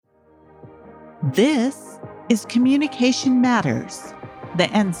This is Communication Matters, the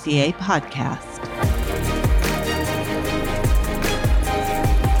NCA podcast.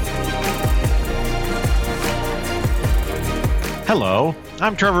 Hello,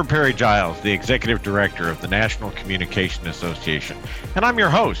 I'm Trevor Parry-Giles, the Executive Director of the National Communication Association, and I'm your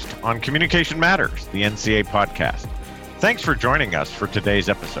host on Communication Matters, the NCA podcast. Thanks for joining us for today's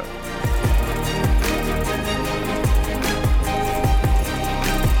episode.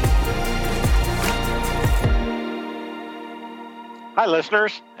 Hi,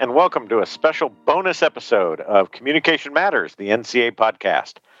 listeners, and welcome to a special bonus episode of Communication Matters, the NCA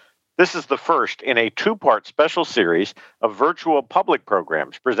podcast. This is the first in a two-part special series of virtual public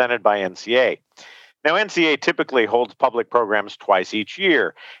programs presented by NCA. Now, NCA typically holds public programs twice each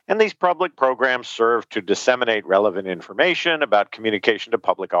year, and these public programs serve to disseminate relevant information about communication to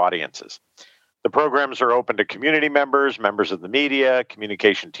public audiences. The programs are open to community members, members of the media,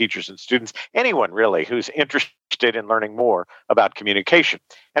 communication teachers and students, anyone really who's interested in learning more about communication.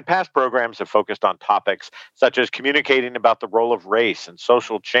 And past programs have focused on topics such as communicating about the role of race and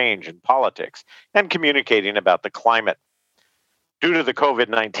social change in politics, and communicating about the climate. Due to the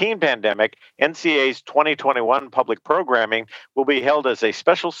COVID-19 pandemic, NCA's 2021 public programming will be held as a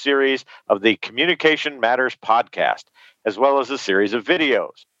special series of the Communication Matters podcast, as well as a series of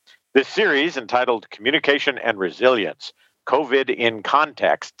videos. This series, entitled Communication and Resilience, COVID in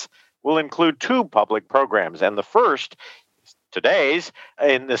Contexts, will include two public programs, and the first, today's,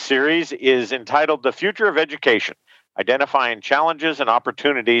 in the series is entitled The Future of Education, Identifying Challenges and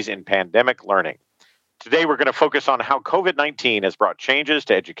Opportunities in Pandemic Learning. Today, we're going to focus on how COVID-19 has brought changes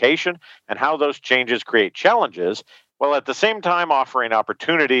to education and how those changes create challenges, while at the same time offering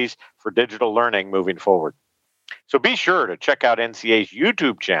opportunities for digital learning moving forward. So be sure to check out NCA's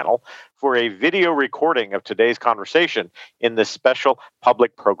YouTube channel for a video recording of today's conversation in this special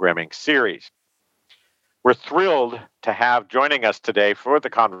public programming series. We're thrilled to have joining us today for the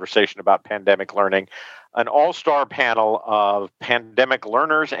conversation about pandemic learning an all-star panel of pandemic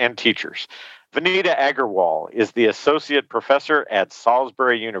learners and teachers. Vanita Agarwal is the Associate Professor at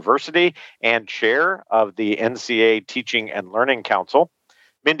Salisbury University and Chair of the NCA Teaching and Learning Council.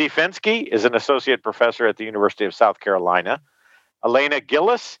 Mindy Fenske is an Associate Professor at the University of South Carolina. Elena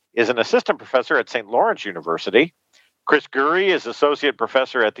Gillis is an Assistant Professor at St. Lawrence University. Chris Gurry is Associate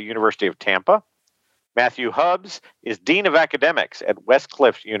Professor at the University of Tampa. Matthew Hubbs is Dean of Academics at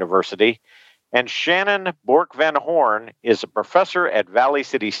Westcliff University. And Shannon Bork Van Horn is a professor at Valley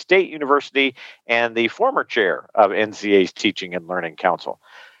City State University and the former chair of NCA's Teaching and Learning Council.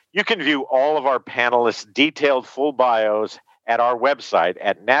 You can view all of our panelists' detailed full bios at our website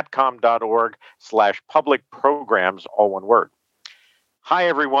at natcom.org/public programs, all one word. Hi,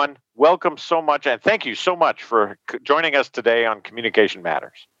 everyone. Welcome so much, and thank you so much for joining us today on Communication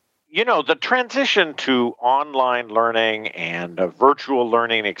Matters. You know, the transition to online learning and a virtual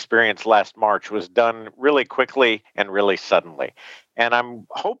learning experience last March was done really quickly and really suddenly. And I'm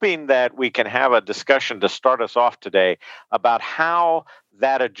hoping that we can have a discussion to start us off today about how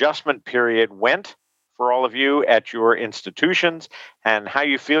that adjustment period went for all of you at your institutions and how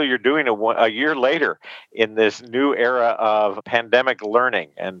you feel you're doing a year later in this new era of pandemic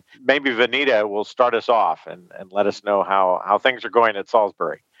learning. And maybe Vanita will start us off and let us know how things are going at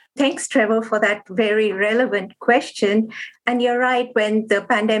Salisbury. Thanks, Trevor, for that very relevant question. And you're right, when the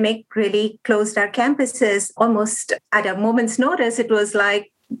pandemic really closed our campuses almost at a moment's notice, it was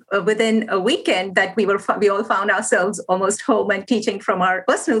like within a weekend that we all found ourselves almost home and teaching from our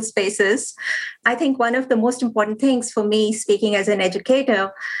personal spaces. I think one of the most important things for me, speaking as an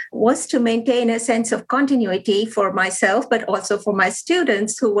educator, was to maintain a sense of continuity for myself, but also for my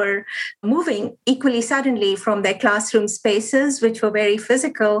students who were moving equally suddenly from their classroom spaces, which were very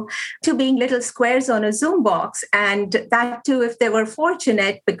physical, to being little squares on a Zoom box. And that too, if they were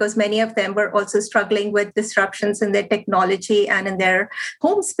fortunate, because many of them were also struggling with disruptions in their technology and in their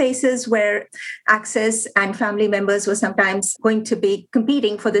home spaces where access and family members were sometimes going to be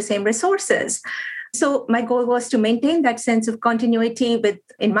competing for the same resources. So my goal was to maintain that sense of continuity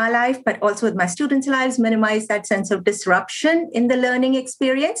in my life, but also with my students' lives, minimize that sense of disruption in the learning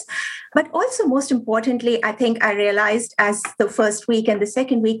experience. But also, most importantly, I think I realized as the first week and the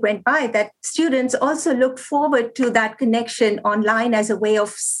second week went by that students also looked forward to that connection online as a way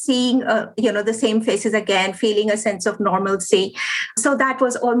of seeing, the same faces again, feeling a sense of normalcy. So that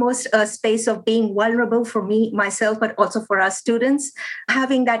was almost a space of being vulnerable for me, myself, but also for our students,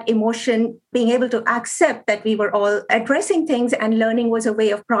 having that emotion, being able to accept that we were all addressing things and learning was a way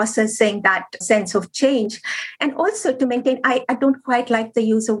of processing that sense of change. And also to maintain, I don't quite like the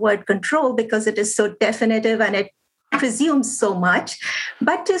use of word control because it is so definitive and it presumes so much,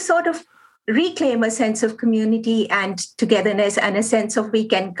 but to sort of reclaim a sense of community and togetherness and a sense of we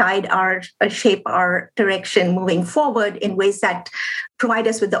can guide shape our direction moving forward in ways that provide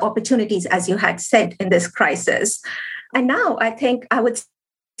us with the opportunities, as you had said, in this crisis. And now I think I would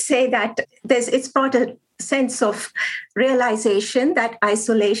say that it's brought a sense of realization that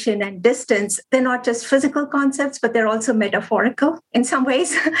isolation and distance, they're not just physical concepts, but they're also metaphorical in some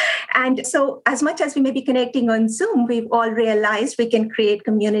ways. And so as much as we may be connecting on Zoom, we've all realized we can create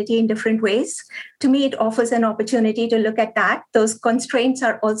community in different ways. To me, it offers an opportunity to look at that. Those constraints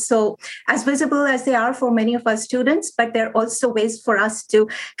are also as visible as they are for many of our students, but they're also ways for us to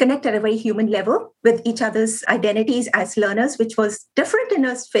connect at a very human level with each other's identities as learners, which was different in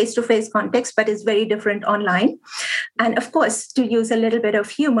a face-to-face context, but is very different online. And of course, to use a little bit of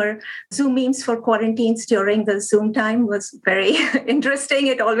humor, Zoom memes for quarantines during the Zoom time was very interesting.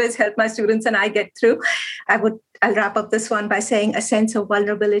 It always helped my students and I get through. I'll wrap up this one by saying a sense of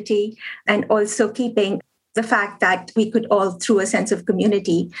vulnerability and also keeping the fact that we could all, through a sense of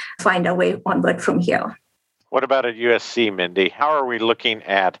community, find our way onward from here. What about at USC, Mindy? How are we looking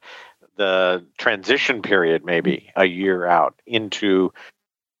at the transition period, maybe a year out, into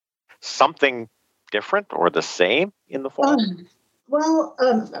something different or the same in the fall?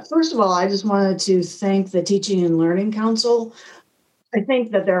 First of all, I just wanted to thank the Teaching and Learning Council. I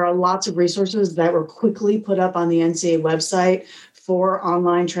think that there are lots of resources that were quickly put up on the NCAA website for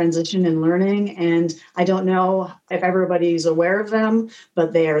online transition and learning. And I don't know if everybody's aware of them,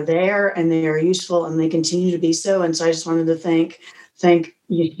 but they are there and they are useful and they continue to be so. And so I just wanted to thank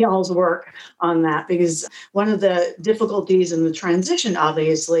y'all's work on that, because one of the difficulties in the transition,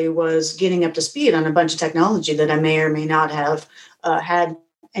 obviously, was getting up to speed on a bunch of technology that I may or may not have had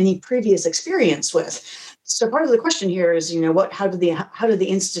any previous experience with. So part of the question here is, how did the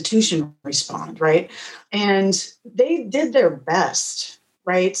institution respond, right? And they did their best,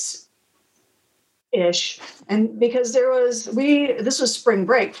 right? Ish. And because this was spring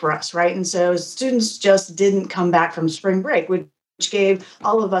break for us, right? And so students just didn't come back from spring break, which gave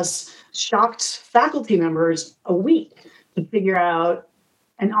all of us shocked faculty members a week to figure out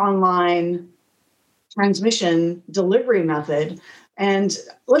an online transmission delivery method. And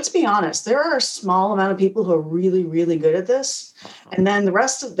let's be honest, there are a small amount of people who are really, really good at this. And then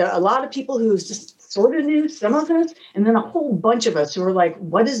a lot of people who just sort of knew some of it. And then a whole bunch of us who were like,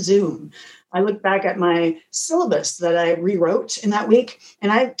 what is Zoom? I look back at my syllabus that I rewrote in that week,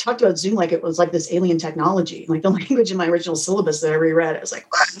 and I talked about Zoom like it was like this alien technology, like the language in my original syllabus that I reread. I was like,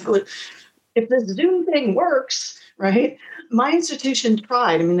 wow, if this Zoom thing works, right? My institution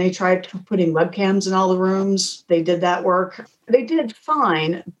tried. They tried putting webcams in all the rooms. They did that work. They did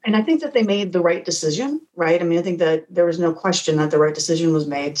fine. And I think that they made the right decision, right? I think that there was no question that the right decision was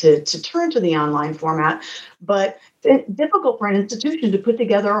made to turn to the online format. But it's difficult for an institution to put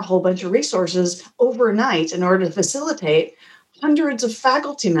together a whole bunch of resources overnight in order to facilitate hundreds of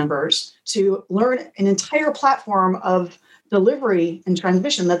faculty members to learn an entire platform of delivery and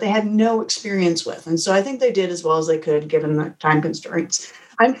transmission that they had no experience with. And so I think they did as well as they could, given the time constraints.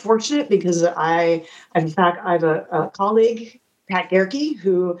 I'm fortunate because I have a colleague, Pat Gerke,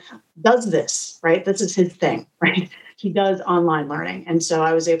 who does this, right? This is his thing, right? He does online learning. And so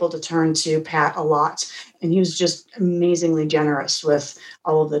I was able to turn to Pat a lot. And he was just amazingly generous with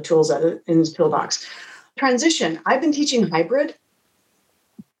all of the tools in his toolbox. Transition. I've been teaching hybrid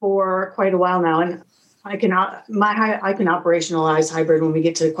for quite a while now. And I can operationalize hybrid when we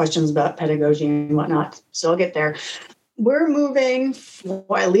get to questions about pedagogy and whatnot. So I'll get there. We're moving,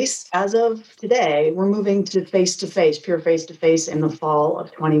 at least as of today, we're moving to face-to-face, pure face-to-face in the fall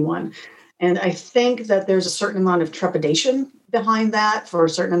of 21. And I think that there's a certain amount of trepidation behind that for a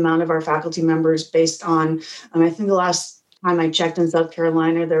certain amount of our faculty members based on, I think the last time I checked in South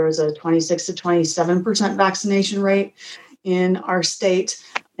Carolina, there was a 26 to 27% vaccination rate in our state.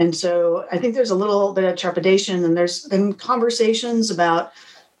 And so I think there's a little bit of trepidation, and there's been conversations about,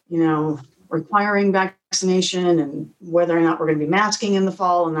 requiring vaccination and whether or not we're going to be masking in the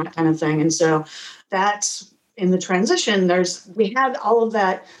fall and that kind of thing. And so that's in the transition. We had all of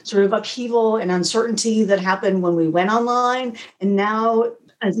that sort of upheaval and uncertainty that happened when we went online. And now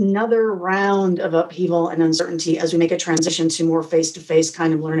another round of upheaval and uncertainty as we make a transition to more face-to-face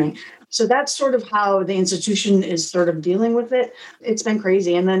kind of learning. So that's sort of how the institution is sort of dealing with it. It's been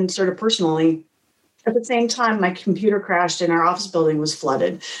crazy. And then sort of personally, at the same time, my computer crashed and our office building was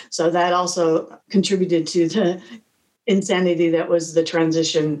flooded. So that also contributed to the insanity that was the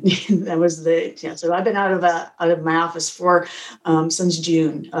transition. So I've been out of my office since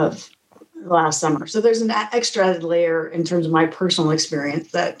June of last summer. So there's an extra added layer in terms of my personal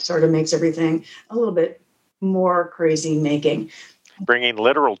experience that sort of makes everything a little bit more crazy making. bringing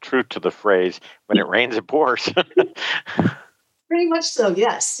literal truth to the phrase, when it rains, it pours. Pretty much so,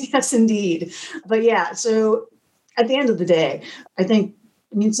 yes. Yes, indeed. But yeah, so at the end of the day,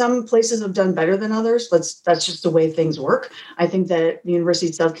 some places have done better than others. That's just the way things work. I think that the University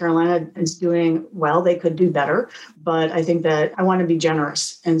of South Carolina is doing well. They could do better, but I think that I want to be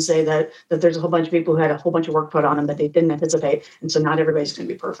generous and say that there's a whole bunch of people who had a whole bunch of work put on them that they didn't anticipate, and so not everybody's going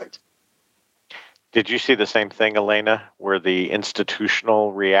to be perfect. Did you see the same thing, Elena? Were the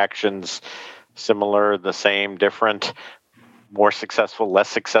institutional reactions similar, the same, different, more successful, less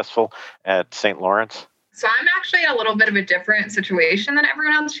successful at St. Lawrence? So I'm actually in a little bit of a different situation than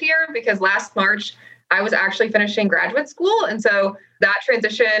everyone else here, because last March, I was actually finishing graduate school. And so that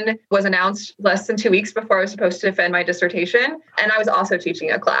transition was announced less than 2 weeks before I was supposed to defend my dissertation. And I was also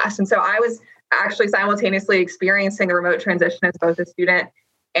teaching a class. And so I was actually simultaneously experiencing the remote transition as both a student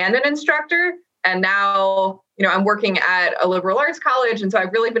and an instructor. And now, I'm working at a liberal arts college. And so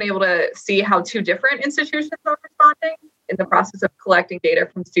I've really been able to see how two different institutions are responding in the process of collecting data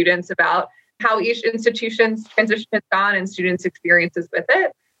from students about how each institution's transition has gone and students' experiences with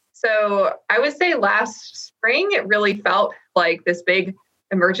it. So I would say last spring, it really felt like this big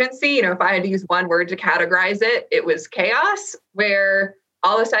emergency. If I had to use one word to categorize it, it was chaos, where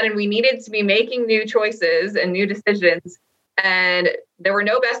all of a sudden we needed to be making new choices and new decisions. And there were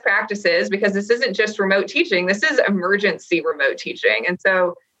no best practices, because this isn't just remote teaching, this is emergency remote teaching. And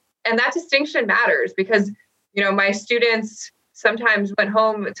that distinction matters, because, my students sometimes went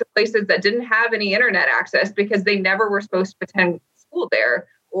home to places that didn't have any internet access because they never were supposed to attend school there.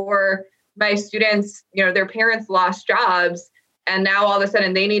 Or my students, their parents lost jobs, and now all of a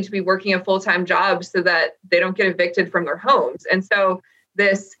sudden they need to be working a full-time job so that they don't get evicted from their homes. And so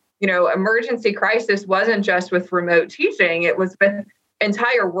this, emergency crisis wasn't just with remote teaching, it was with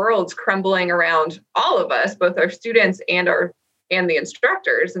entire worlds crumbling around all of us, both our students and the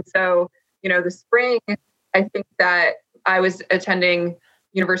instructors. And so, the spring, I think that I was attending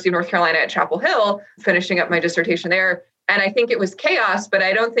University of North Carolina at Chapel Hill, finishing up my dissertation there. And I think it was chaos, but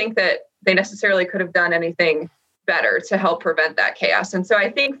I don't think that they necessarily could have done anything better to help prevent that chaos. And so I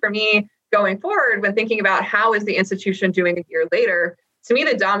think for me, going forward, when thinking about how is the institution doing a year later, to me,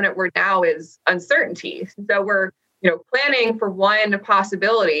 the dominant word now is uncertainty. So we're, planning for one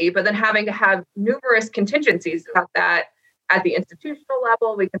possibility, but then having to have numerous contingencies about that at the institutional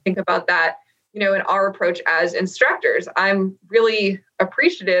level. We can think about that, in our approach as instructors. I'm really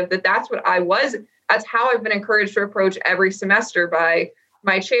appreciative that that's how I've been encouraged to approach every semester by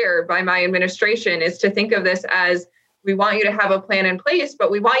my chair, by my administration, is to think of this as, we want you to have a plan in place,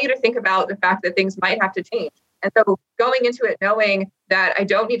 but we want you to think about the fact that things might have to change. And so going into it knowing that I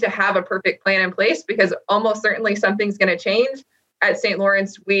don't need to have a perfect plan in place, because almost certainly something's going to change. At St.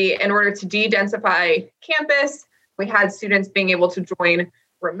 Lawrence, in order to de-densify campus, we had students being able to join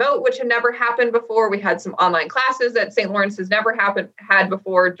remote, which had never happened before. We had some online classes that St. Lawrence has never had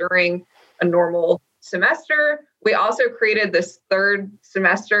before during a normal semester. We also created this third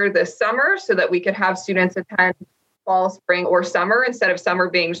semester this summer so that we could have students attend fall, spring, or summer. Instead of summer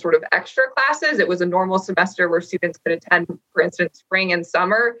being sort of extra classes, it was a normal semester where students could attend, for instance, spring and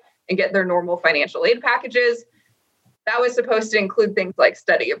summer and get their normal financial aid packages. That was supposed to include things like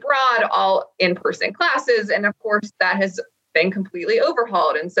study abroad, all in-person classes. And of course, that has been completely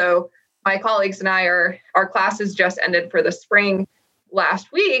overhauled. And so my colleagues and I, our classes just ended for the spring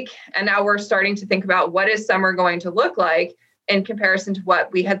last week. And now we're starting to think about what is summer going to look like in comparison to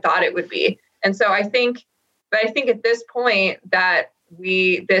what we had thought it would be. And so I think at this point that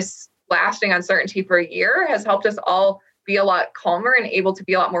this lasting uncertainty for a year has helped us all be a lot calmer and able to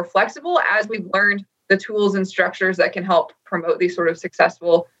be a lot more flexible as we've learned the tools and structures that can help promote these sort of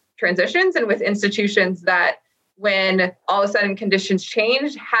successful transitions, and with institutions that, when all of a sudden conditions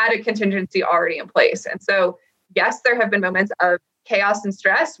changed, had a contingency already in place. And so, yes, there have been moments of chaos and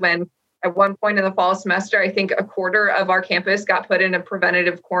stress when at one point in the fall semester, I think a quarter of our campus got put in a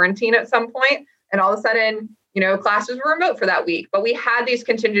preventative quarantine at some point. And all of a sudden, classes were remote for that week, but we had these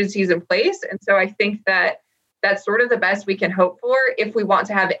contingencies in place. And so I think that that's sort of the best we can hope for if we want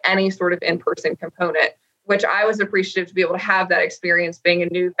to have any sort of in-person component, which I was appreciative to be able to have that experience being a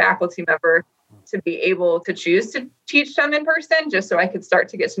new faculty member, to be able to choose to teach some in person just so I could start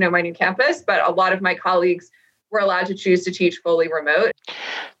to get to know my new campus. But a lot of my colleagues were allowed to choose to teach fully remote.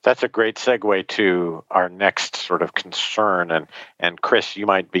 That's a great segue to our next sort of concern. And Chris, you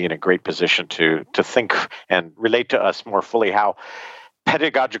might be in a great position to think and relate to us more fully how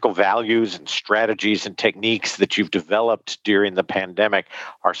pedagogical values and strategies and techniques that you've developed during the pandemic,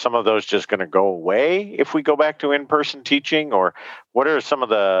 are some of those just going to go away if we go back to in-person teaching? Or what are some of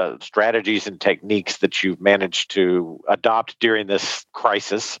the strategies and techniques that you've managed to adopt during this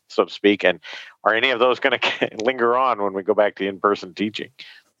crisis, so to speak? And are any of those going to linger on when we go back to in-person teaching?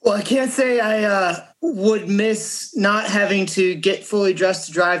 Well, I can't say I would miss not having to get fully dressed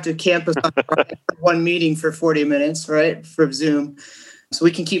to drive to campus on one meeting for 40 minutes, right, for Zoom. So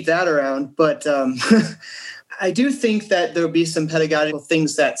we can keep that around. But I do think that there'll be some pedagogical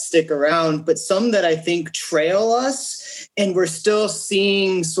things that stick around, but some that I think trail us. And we're still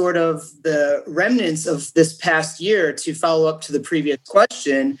seeing sort of the remnants of this past year, to follow up to the previous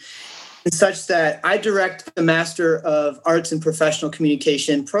question, such that I direct the Master of Arts in Professional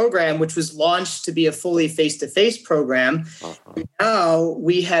Communication program, which was launched to be a fully face-to-face program. Now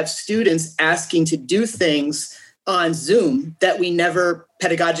we have students asking to do things on Zoom that we never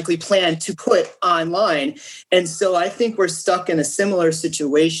pedagogically planned to put online. And so I think we're stuck in a similar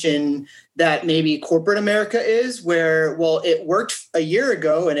situation that maybe corporate America is, where, well, it worked a year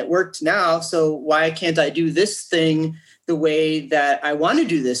ago and it worked now, so why can't I do this thing the way that I want to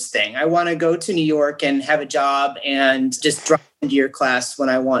do this thing? I want to go to New York and have a job and just drop into your class when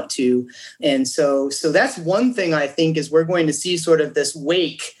I want to. And so that's one thing I think is we're going to see sort of this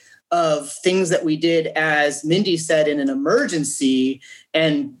wake of things that we did, as Mindy said, in an emergency,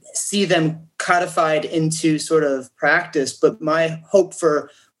 and see them codified into sort of practice. But my hope for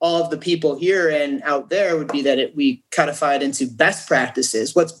all of the people here and out there would be that we codified into best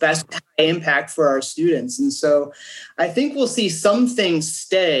practices, what's best impact for our students. And so I think we'll see some things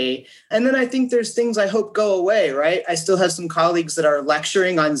stay. And then I think there's things I hope go away, right? I still have some colleagues that are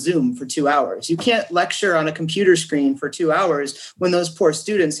lecturing on Zoom for 2 hours. You can't lecture on a computer screen for 2 hours when those poor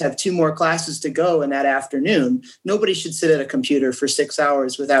students have 2 more classes to go in that afternoon. Nobody should sit at a computer for 6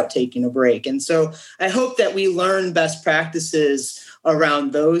 hours without taking a break. And so I hope that we learn best practices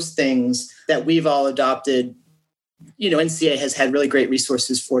around those things that we've all adopted. You know, NCA has had really great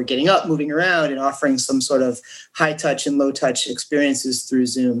resources for getting up, moving around, and offering some sort of high touch and low touch experiences through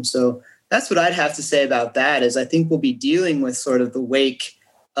Zoom. So that's what I'd have to say about that, is I think we'll be dealing with sort of the wake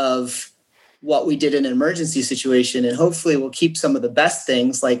of what we did in an emergency situation. And hopefully we'll keep some of the best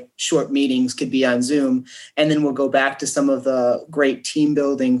things, like short meetings could be on Zoom. And then we'll go back to some of the great team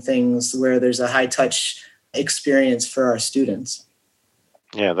building things where there's a high touch experience for our students.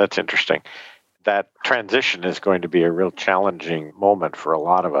 Yeah, that's interesting. That transition is going to be a real challenging moment for a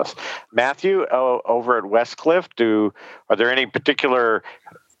lot of us. Matthew, over at Westcliff, are there any particular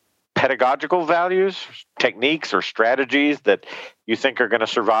pedagogical values, techniques, or strategies that you think are going to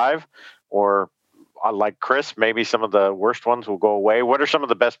survive? Or, like Chris, maybe some of the worst ones will go away? What are some of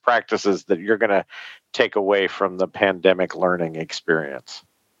the best practices that you're going to take away from the pandemic learning experience?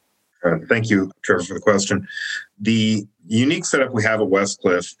 Thank you, Trevor, for the question. The unique setup we have at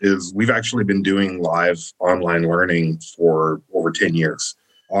Westcliff is we've actually been doing live online learning for over 10 years.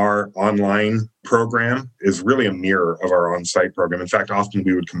 Our online program is really a mirror of our on-site program. In fact, often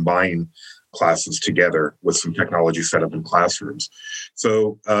we would combine classes together with some technology set up in classrooms.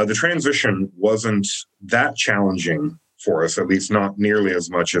 So the transition wasn't that challenging for us, at least not nearly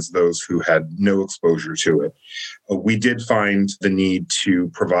as much as those who had no exposure to it. We did find the need to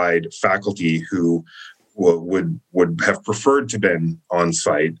provide faculty who would have preferred to been on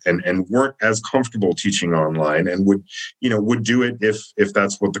site and weren't as comfortable teaching online, and would do it if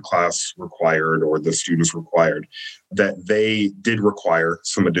that's what the class required or the students required, that they did require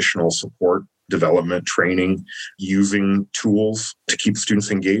some additional support, development, training, using tools to keep students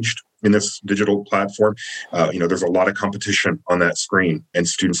engaged in this digital platform. There's a lot of competition on that screen, and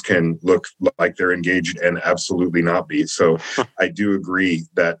students can look like they're engaged and absolutely not be. So I do agree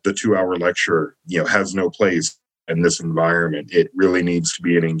that the 2-hour lecture, has no place in this environment. It really needs to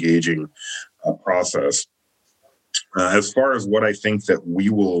be an engaging process. As far as what I think that we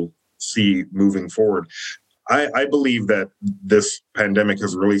will see moving forward, I believe that this pandemic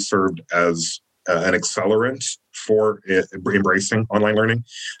has really served as an accelerant for embracing online learning.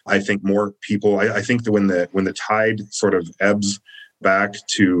 I think more people, I think that when the tide sort of ebbs back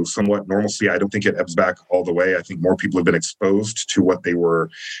to somewhat normalcy, I don't think it ebbs back all the way. I think more people have been exposed to what they were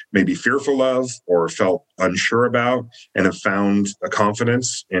maybe fearful of or felt unsure about, and have found a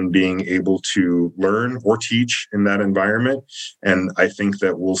confidence in being able to learn or teach in that environment. And I think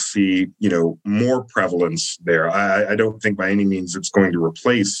that we'll see, more prevalence there. I don't think by any means it's going to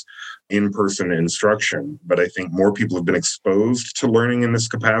replace in-person instruction, but I think more people have been exposed to learning in this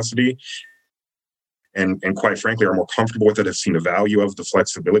capacity. and quite frankly are more comfortable with it, have seen the value of the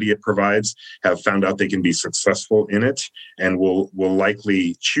flexibility it provides, have found out they can be successful in it, and will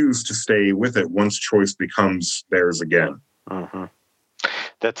likely choose to stay with it once choice becomes theirs again. Mm-hmm.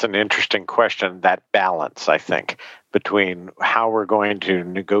 That's an interesting question, that balance, I think, between how we're going to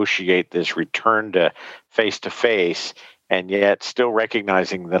negotiate this return to face-to-face and yet still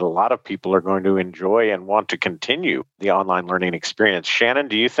recognizing that a lot of people are going to enjoy and want to continue the online learning experience. Shannon,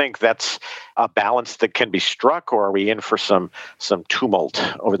 do you think that's a balance that can be struck, or are we in for some tumult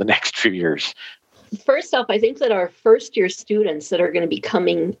over the next few years? First off, I think that our first-year students that are going to be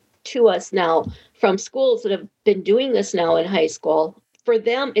coming to us now from schools that have been doing this now in high school, for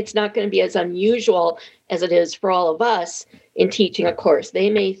them, it's not going to be as unusual as it is for all of us in teaching a course. They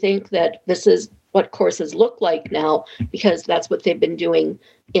may think that this is what courses look like now because that's what they've been doing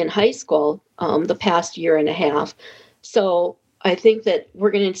in high school the past year and a half. So I think that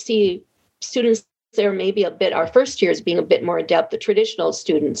we're going to see students there maybe a bit, our first years being a bit more adept, the traditional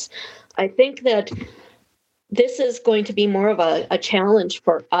students. I think that this is going to be more of a challenge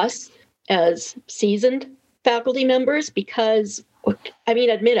for us as seasoned faculty members because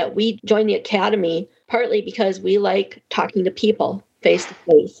admit it, we joined the academy partly because we like talking to people face to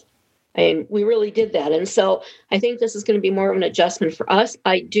face. And we really did that. And so I think this is going to be more of an adjustment for us.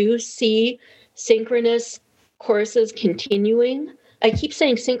 I do see synchronous courses continuing. I keep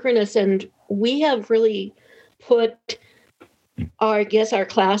saying synchronous, and we have really put our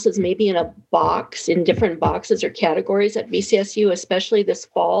classes maybe in a box, in different boxes or categories at VCSU, especially this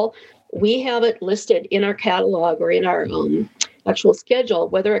fall. We have it listed in our catalog or in our actual schedule,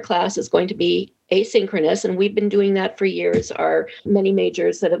 whether a class is going to be asynchronous, and we've been doing that for years. Our many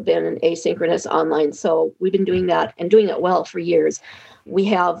majors that have been asynchronous online, so we've been doing that and doing it well for years. We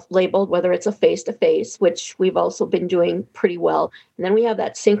have labeled whether it's a face-to-face, which we've also been doing pretty well, and then we have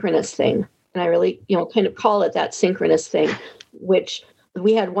that synchronous thing, and I really, kind of call it that synchronous thing, which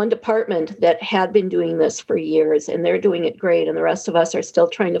we had one department that had been doing this for years, and they're doing it great, and the rest of us are still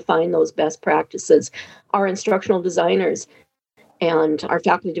trying to find those best practices. Our instructional designers and our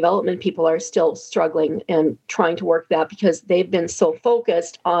faculty development people are still struggling and trying to work that because they've been so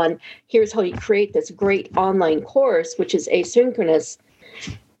focused on here's how you create this great online course, which is asynchronous.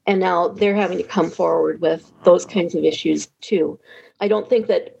 And now they're having to come forward with those kinds of issues too. I don't think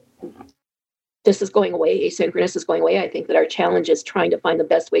that this is going away. Asynchronous is going away. I think that our challenge is trying to find the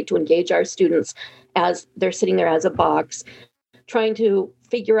best way to engage our students as they're sitting there as a box, trying to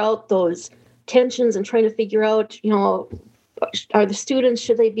figure out those tensions and trying to figure out, are the students,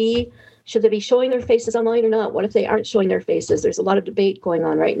 should they be showing their faces online or not? What if they aren't showing their faces? There's a lot of debate going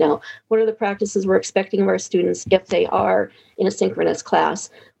on right now. What are the practices we're expecting of our students if they are in a synchronous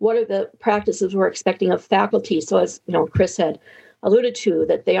class? What are the practices we're expecting of faculty? So as Chris had alluded to,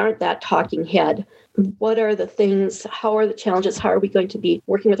 that they aren't that talking head. What are the things? How are the challenges? How are we going to be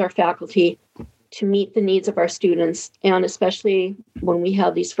working with our faculty to meet the needs of our students? And especially when we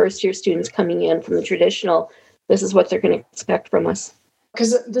have these first-year students coming in from the traditional, this is what they're going to expect from us.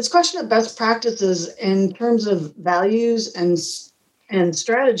 Because this question of best practices in terms of values and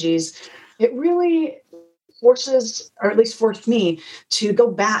strategies, it really forces, or at least forced me to go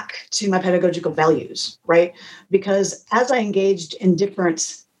back to my pedagogical values, right? Because as I engaged in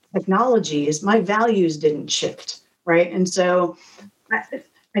different technologies, my values didn't shift, right? And so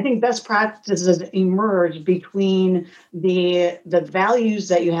I think best practices emerge between the values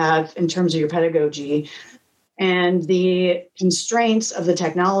that you have in terms of your pedagogy and the constraints of the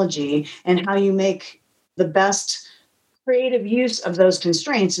technology and how you make the best creative use of those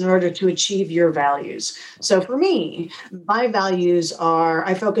constraints in order to achieve your values. So for me, my values are,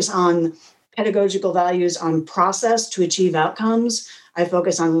 I focus on pedagogical values on process to achieve outcomes. I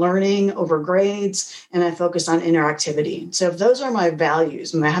focus on learning over grades, and I focus on interactivity. So if those are my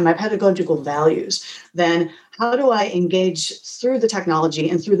values, my pedagogical values, then how do I engage through the technology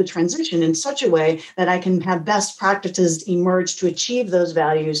and through the transition in such a way that I can have best practices emerge to achieve those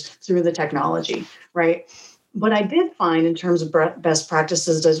values through the technology, right? What I did find in terms of best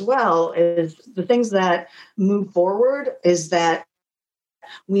practices as well is the things that move forward is that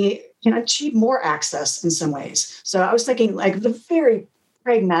we can achieve more access in some ways. So I was thinking like the very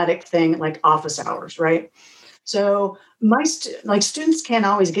pragmatic thing, like office hours, right? So my students can't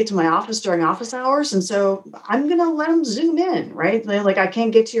always get to my office during office hours. And so I'm going to let them Zoom in, right? Like I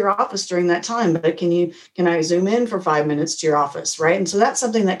can't get to your office during that time, but can I Zoom in for 5 minutes to your office, right? And so that's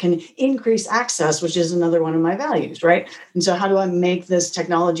something that can increase access, which is another one of my values, right? And so how do I make this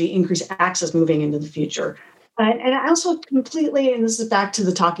technology increase access moving into the future? And I also completely, and this is back to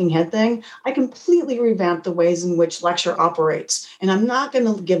the talking head thing, I completely revamped the ways in which lecture operates. And I'm not going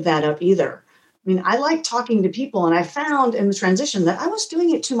to give that up either. I mean, I like talking to people, and I found in the transition that I was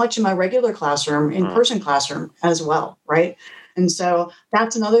doing it too much in my regular classroom, in-person classroom as well, right? And so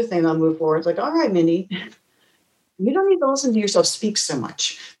that's another thing I'll move forward. It's like, all right, Mindy, you don't need to listen to yourself speak so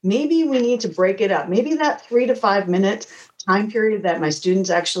much. Maybe we need to break it up. Maybe that 3 to 5 minute time period that my students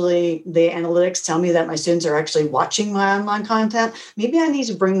actually, the analytics tell me that my students are actually watching my online content, maybe I need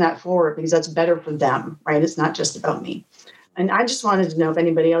to bring that forward because that's better for them, right? It's not just about me. And I just wanted to know if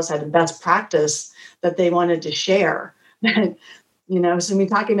anybody else had a best practice that they wanted to share. So we're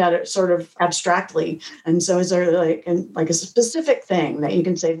talking about it sort of abstractly. And so is there like a specific thing that you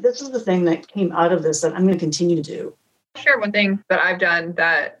can say, this is the thing that came out of this that I'm going to continue to do? Sure. One thing that I've done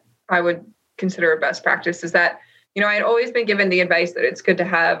that I would consider a best practice is that, I'd always been given the advice that it's good to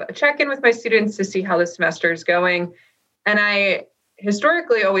have a check-in with my students to see how the semester is going. And I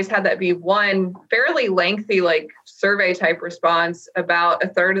historically always had that be one fairly lengthy, survey type response about a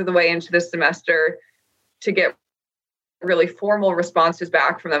third of the way into the semester to get really formal responses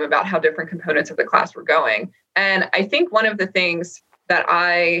back from them about how different components of the class were going. And I think one of the things that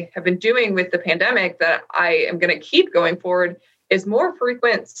I have been doing with the pandemic that I am going to keep going forward is more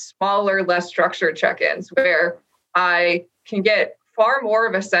frequent, smaller, less structured check-ins where I can get far more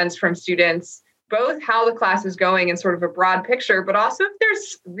of a sense from students, both how the class is going in sort of a broad picture, but also if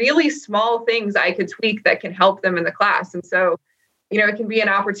there's really small things I could tweak that can help them in the class. And so, it can be an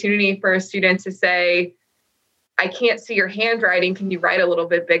opportunity for a student to say, I can't see your handwriting. Can you write a little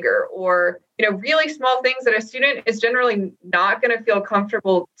bit bigger? Or, really small things that a student is generally not going to feel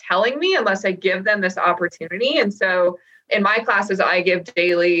comfortable telling me unless I give them this opportunity. And so in my classes, I give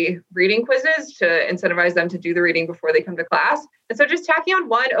daily reading quizzes to incentivize them to do the reading before they come to class. And so just tacking on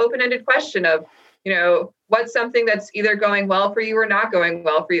one open-ended question of, what's something that's either going well for you or not going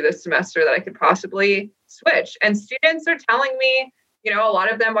well for you this semester that I could possibly switch? And students are telling me, a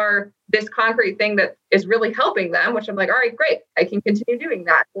lot of them are this concrete thing that is really helping them, which I'm like, all right, great. I can continue doing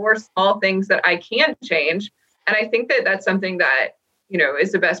that. Or small things that I can change. And I think that that's something that,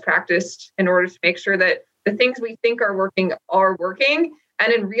 is the best practice in order to make sure that the things we think are working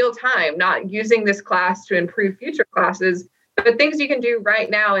and in real time, not using this class to improve future classes, but things you can do right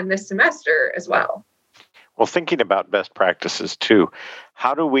now in this semester as well. Well, thinking about best practices too,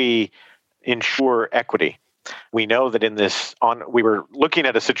 how do we ensure equity? We know that we were looking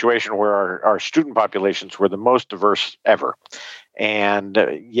at a situation where our student populations were the most diverse ever. And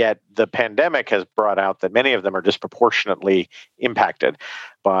yet the pandemic has brought out that many of them are disproportionately impacted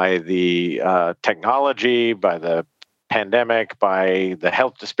by the technology, by the pandemic, by the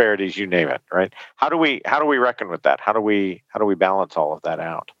health disparities, you name it, right? How do we reckon with that? How do we balance all of that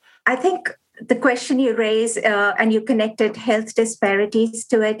out? I think the question you raise and you connected health disparities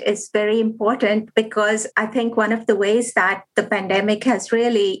to it is very important because I think one of the ways that the pandemic has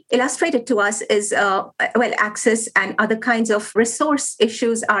really illustrated to us is, access and other kinds of resource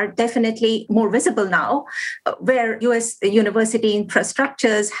issues are definitely more visible now, where U.S. university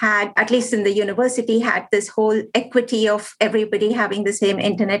infrastructures had, at least in the university, had this whole equity of everybody having the same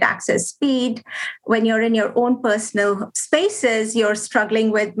internet access speed. When you're in your own personal spaces, you're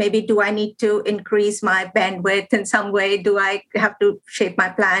struggling with maybe, do I need to increase my bandwidth in some way? Do I have to shape my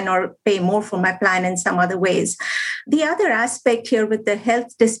plan or pay more for my plan in some other ways? The other aspect here with the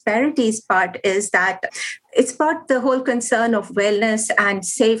health disparities part is that it's brought the whole concern of wellness and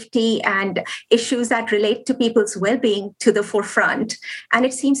safety and issues that relate to people's well-being to the forefront. And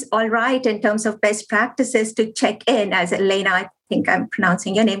it seems all right in terms of best practices to check in, as Elena, I think I'm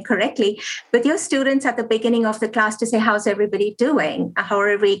pronouncing your name correctly, with your students at the beginning of the class to say, how's everybody doing?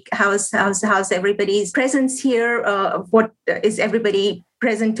 How's everybody's presence here? What is everybody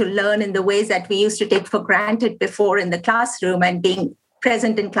present to learn in the ways that we used to take for granted before in the classroom, and being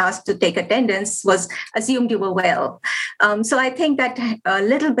present in class to take attendance was assumed you were well. So I think that a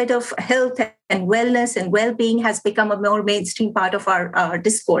little bit of health and wellness and well-being has become a more mainstream part of our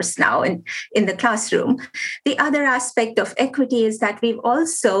discourse now in the classroom. The other aspect of equity is that we've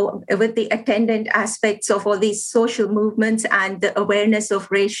also, with the attendant aspects of all these social movements and the awareness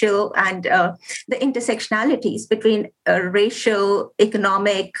of racial and the intersectionalities between racial,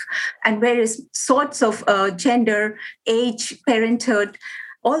 economic, and various sorts of gender, age, parenthood,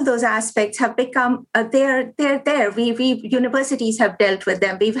 all those aspects have become, they're there. We universities have dealt with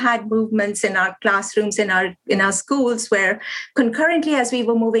them. We've had movements in our classrooms, in our schools, where concurrently as we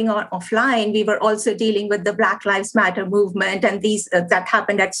were moving on offline, we were also dealing with the Black Lives Matter movement. And these that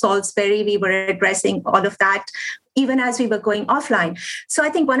happened at Salisbury. We were addressing all of that even as we were going offline. So I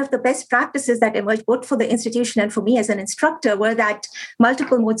think one of the best practices that emerged both for the institution and for me as an instructor were that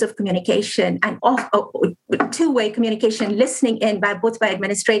multiple modes of communication and two-way communication, listening in by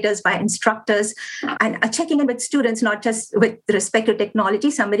administrators, by instructors, and checking in with students, not just with respect to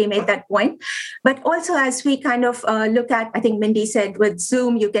technology. Somebody made that point. But also as we kind of look at, I think Mindy said with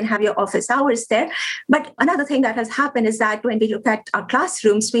Zoom, you can have your office hours there. But another thing that has happened is that when we look at our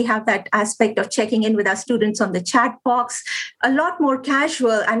classrooms, we have that aspect of checking in with our students on the chat box, a lot more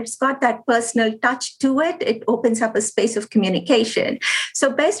casual, and it's got that personal touch to it. It opens up a space of communication.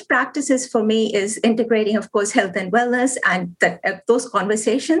 So best practices for me is integrating, of course, health and wellness and those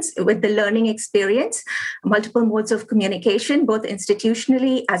conversations with the learning experience, multiple modes of communication, both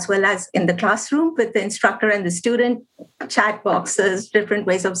institutionally as well as in the classroom with the instructor and the student, chat boxes, different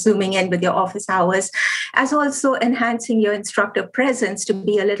ways of zooming in with your office hours, as also enhancing your instructor presence to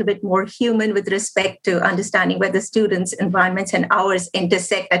be a little bit more human with respect to understanding where the students' environments and ours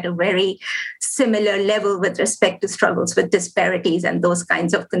intersect at a very similar level with respect to struggles with disparities and those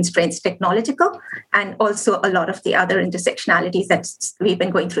kinds of constraints, technological, and also a lot of the other intersectionalities that we've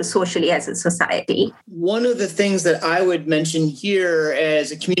been going through socially as a society. One of the things that I would mention here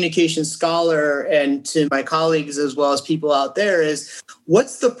as a communication scholar and to my colleagues as well as people out there is,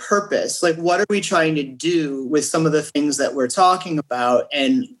 what's the purpose? Like, what are we trying to do with some of the things that we're talking about?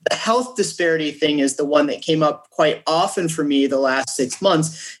 And the health disparity thing is the one that came up quite often for me the last 6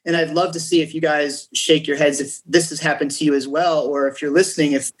 months. And I'd love to see if you guys shake your heads if this has happened to you as well, or if you're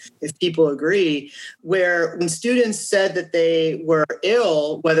listening, if people agree, where when students said that they were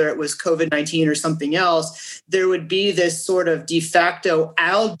ill, whether it was COVID-19 or something else, there would be this sort of de facto,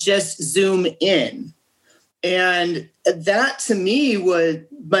 I'll just Zoom in. And that to me was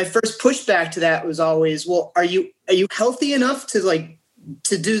my first pushback to that was always, well, are you healthy enough to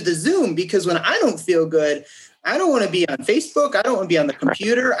do the Zoom? Because when I don't feel good, I don't want to be on Facebook. I don't want to be on the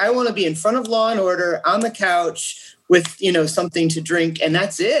computer. I want to be in front of Law and Order on the couch with, something to drink. And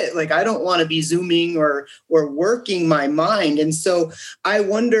that's it. Like, I don't want to be Zooming or working my mind. And so I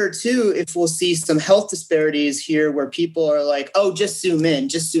wonder too, if we'll see some health disparities here where people are like, oh, just Zoom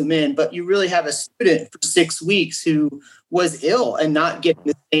in. But you really have a student for 6 weeks who was ill and not getting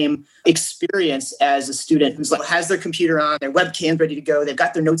the same experience as a student who's like has their computer on, their webcam ready to go, they've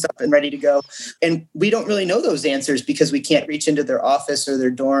got their notes up and ready to go. And we don't really know those answers because we can't reach into their office or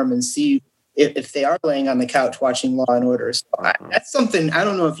their dorm and see if they are laying on the couch watching Law and Order. So that's something, I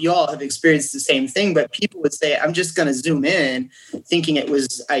don't know if y'all have experienced the same thing, but people would say, I'm just going to Zoom in thinking it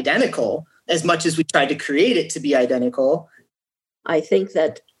was identical as much as we tried to create it to be identical. I think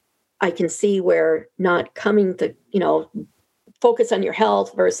that I can see where not coming to, focus on your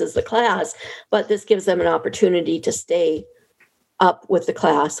health versus the class, but this gives them an opportunity to stay up with the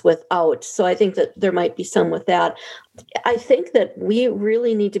class without. So I think that there might be some with that. I think that we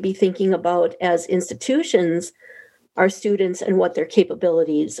really need to be thinking about, as institutions, our students and what their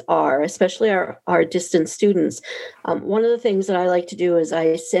capabilities are, especially our distance students. One of the things that I like to do is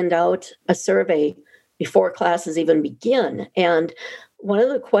I send out a survey before classes even begin. And one of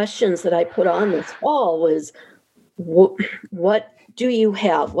the questions that I put on this fall was, what do you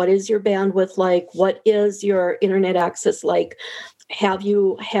have? What is your bandwidth like? What is your internet access like? Have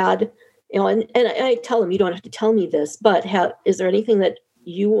you had, and I tell them, you don't have to tell me this, but is there anything that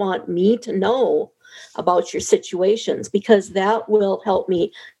you want me to know about your situations? Because that will help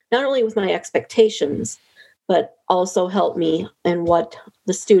me not only with my expectations, but also help me in what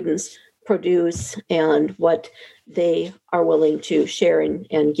the students produce and what they are willing to share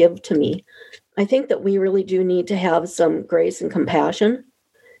and give to me. I think that we really do need to have some grace and compassion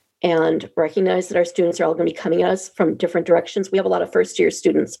and recognize that our students are all going to be coming at us from different directions. We have a lot of first-year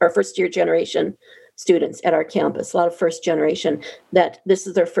students, or first-year generation students at our campus, a lot of first generation, that this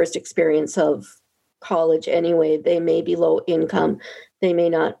is their first experience of college anyway. They may be low income. They may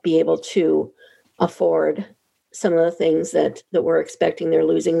not be able to afford some of the things that we're expecting. They're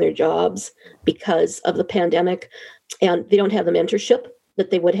losing their jobs because of the pandemic, and they don't have the mentorship that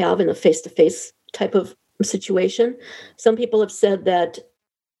they would have in a face-to-face type of situation. Some people have said that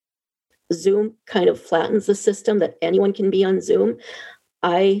Zoom kind of flattens the system, that anyone can be on Zoom.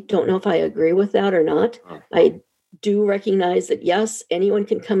 I don't know if I agree with that or not. I do recognize that, yes, anyone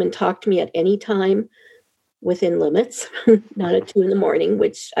can come and talk to me at any time within limits, not at 2 a.m,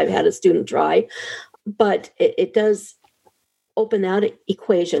 which I've had a student try. But it does open that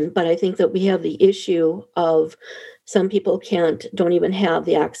equation. But I think that we have the issue of some people don't even have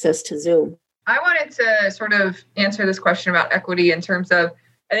the access to Zoom. I wanted to sort of answer this question about equity in terms of,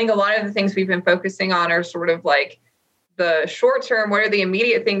 I think a lot of the things we've been focusing on are sort of like the short term, what are the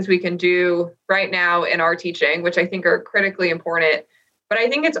immediate things we can do right now in our teaching, which I think are critically important. But I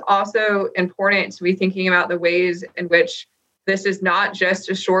think it's also important to be thinking about the ways in which this is not just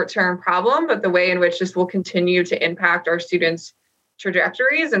a short-term problem, but the way in which this will continue to impact our students'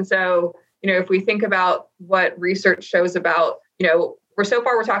 trajectories. And so, if we think about what research shows about,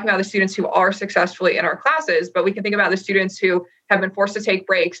 we're talking about the students who are successfully in our classes, but we can think about the students who have been forced to take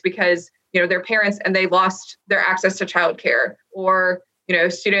breaks because, their parents and they lost their access to childcare, or,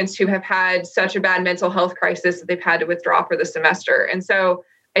 students who have had such a bad mental health crisis that they've had to withdraw for the semester. And so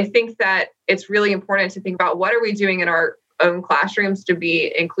I think that it's really important to think about what are we doing in our own classrooms to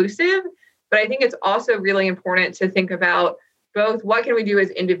be inclusive. But I think it's also really important to think about both what can we do as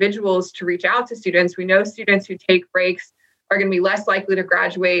individuals to reach out to students. We know students who take breaks are going to be less likely to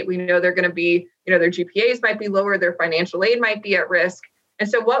graduate. We know they're going to be, their GPAs might be lower, their financial aid might be at risk. And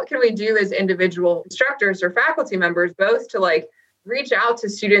so what can we do as individual instructors or faculty members, both to reach out to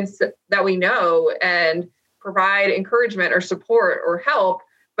students that we know and provide encouragement or support or help,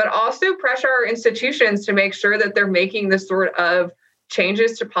 but also pressure our institutions to make sure that they're making the sort of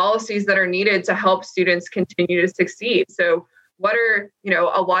changes to policies that are needed to help students continue to succeed. So what are,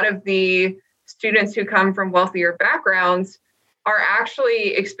 a lot of the students who come from wealthier backgrounds are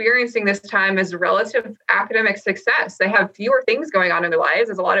actually experiencing this time as a relative academic success. They have fewer things going on in their lives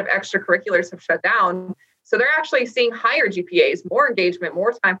as a lot of extracurriculars have shut down. So they're actually seeing higher GPAs, more engagement,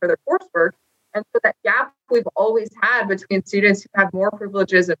 more time for their coursework. And so that gap we've always had between students who have more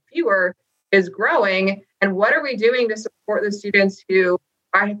privileges and fewer is growing. And what are we doing to support the students who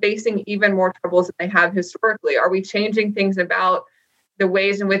are facing even more troubles than they have historically? Are we changing things about the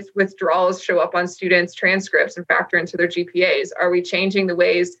ways in which withdrawals show up on students' transcripts and factor into their GPAs? Are we changing the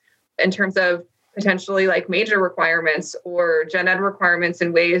ways in terms of potentially major requirements or gen ed requirements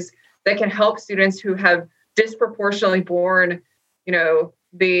in ways that can help students who have disproportionately borne,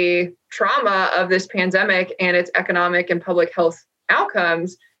 the trauma of this pandemic and its economic and public health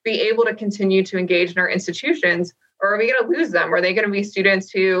outcomes be able to continue to engage in our institutions? Or are we going to lose them? Are they going to be students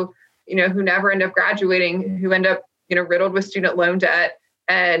who never end up graduating, who end up, riddled with student loan debt,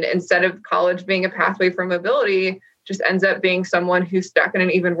 and instead of college being a pathway for mobility, just ends up being someone who's stuck in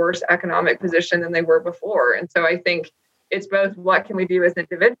an even worse economic position than they were before? And so I think it's both what can we do as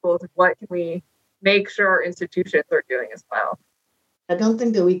individuals, and what can we make sure our institutions are doing as well. I don't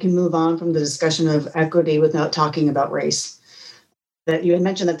think that we can move on from the discussion of equity without talking about race. That you had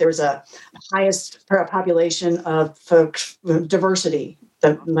mentioned that there's a highest population of folks, diversity,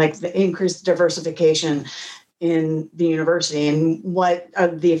 the increased diversification in the university, and what are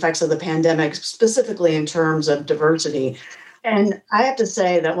the effects of the pandemic, specifically in terms of diversity. And I have to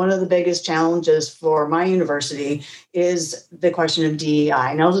say that one of the biggest challenges for my university is the question of DEI.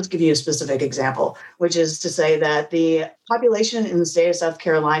 And I'll just give you a specific example, which is to say that the population in the state of South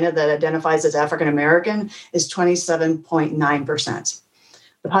Carolina that identifies as African American is 27.9%.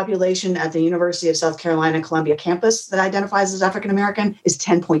 The population at the University of South Carolina Columbia campus that identifies as African American is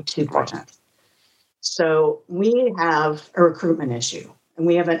 10.2%. So we have a recruitment issue and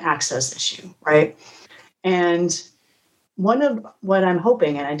we have an access issue, right? And one of what I'm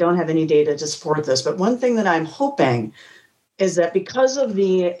hoping, and I don't have any data to support this, but one thing that I'm hoping is that because of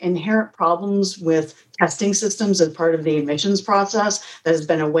the inherent problems with testing systems as part of the admissions process, that has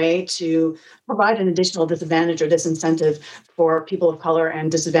been a way to provide an additional disadvantage or disincentive for people of color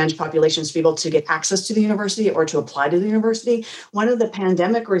and disadvantaged populations to be able to get access to the university or to apply to the university. One of the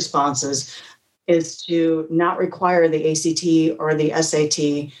pandemic responses is to not require the ACT or the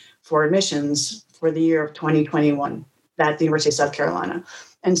SAT for admissions for the year of 2021 at the University of South Carolina.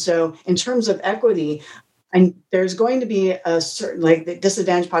 And so in terms of equity, and there's going to be a certain, the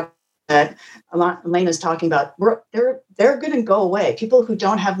disadvantaged population that Elena is talking about, they're going to go away. People who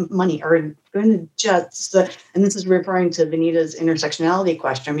don't have money are going to just, and this is referring to Benita's intersectionality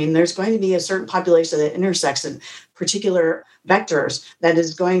question. I mean, there's going to be a certain population that intersects in particular vectors that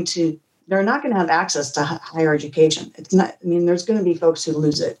is going to, they're not going to have access to higher education. It's not, there's going to be folks who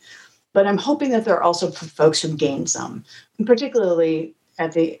lose it. But I'm hoping that there are also folks who gain some, and particularly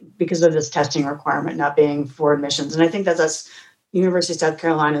because of this testing requirement not being for admissions. And I think that's University of South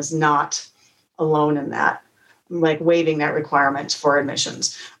Carolina is not alone in that, waiving that requirement for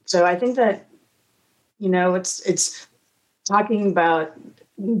admissions. So I think that, it's talking about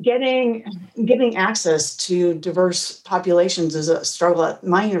getting access to diverse populations is a struggle at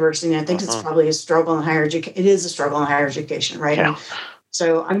my university. And I think it's probably a struggle in higher education. It is a struggle in higher education, right? Yeah.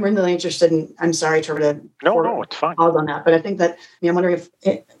 So I'm really interested in, I'm sorry, Trevor, to no, it's fine. pause on that. But I think that, I'm wondering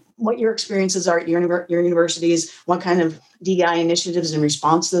what your experiences are at your universities, what kind of DEI initiatives in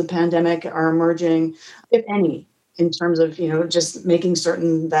response to the pandemic are emerging, if any, in terms of, just making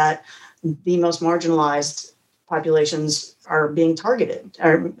certain that the most marginalized populations are being targeted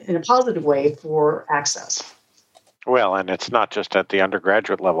or in a positive way for access. Well, and it's not just at the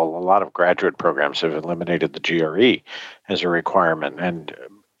undergraduate level. A lot of graduate programs have eliminated the GRE as a requirement, and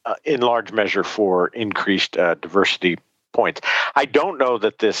in large measure for increased diversity points. I don't know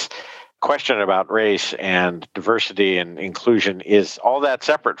that this question about race and diversity and inclusion is all that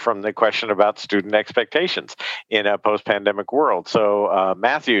separate from the question about student expectations in a post-pandemic world. So,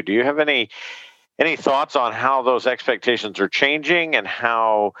 Matthew, do you have any thoughts on how those expectations are changing and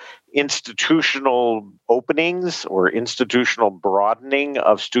how institutional openings or institutional broadening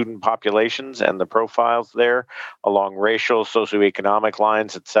of student populations and the profiles there along racial, socioeconomic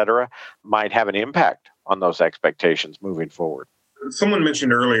lines, et cetera, might have an impact on those expectations moving forward? Someone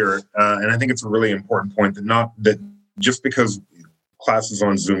mentioned earlier, and I think it's a really important point, that just because classes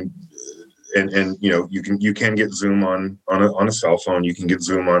on Zoom and you can get Zoom on a cell phone, you can get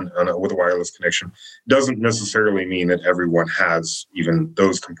Zoom with a wireless connection, doesn't necessarily mean that everyone has even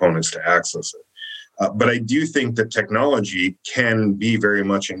those components to access it. But I do think that technology can be very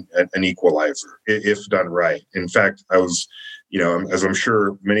much an equalizer if done right. In fact, I was, as I'm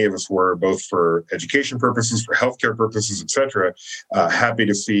sure many of us were, both for education purposes, for healthcare purposes, et cetera, happy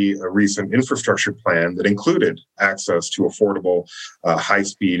to see a recent infrastructure plan that included access to affordable,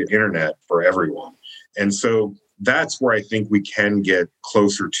 high-speed internet for everyone. And so that's where I think we can get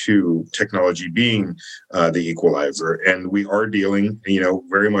closer to technology being the equalizer. And we are dealing,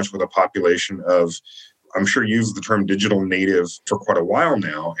 very much with a population of, I'm sure, used the term digital native for quite a while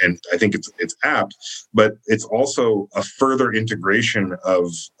now, and I think it's apt, but it's also a further integration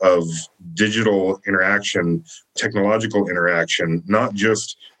of digital interaction, technological interaction, not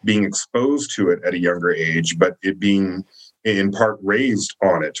just being exposed to it at a younger age, but it being in part raised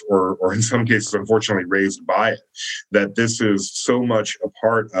on it, or in some cases, unfortunately, raised by it. That this is so much a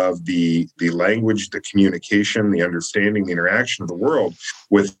part of the language, the communication, the understanding, the interaction of the world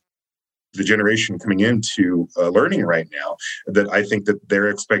with the generation coming into learning right now, that I think that their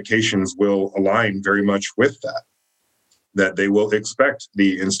expectations will align very much with that they will expect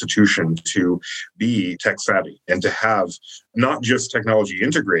the institution to be tech savvy and to have not just technology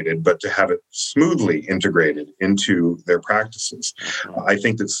integrated, but to have it smoothly integrated into their practices. I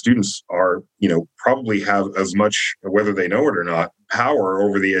think that students are, probably have as much, whether they know it or not, power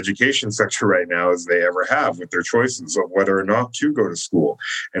over the education sector right now as they ever have with their choices of whether or not to go to school,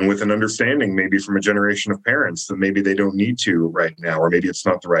 and with an understanding maybe from a generation of parents that maybe they don't need to right now, or maybe it's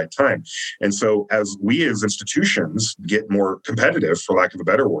not the right time. And so as we as institutions get more competitive, for lack of a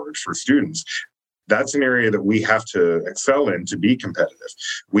better word, for students, that's an area that we have to excel in to be competitive.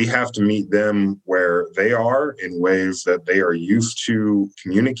 We have to meet them where they are in ways that they are used to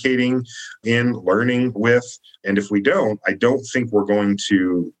communicating in, learning with. And if we don't, I don't think we're going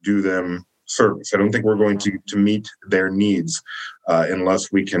to do them service. I don't think we're going to meet their needs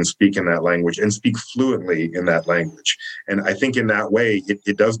unless we can speak in that language and speak fluently in that language. And I think in that way,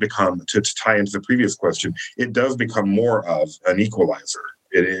 it does become, to tie into the previous question, it does become more of an equalizer.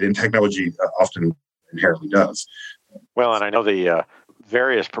 In technology often inherently does. Well, and I know the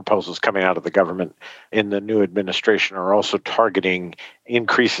various proposals coming out of the government in the new administration are also targeting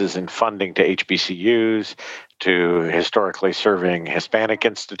increases in funding to HBCUs, to historically serving Hispanic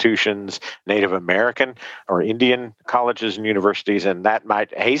institutions, Native American or Indian colleges and universities. And that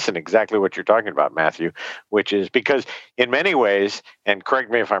might hasten exactly what you're talking about, Matthew, which is because in many ways, and correct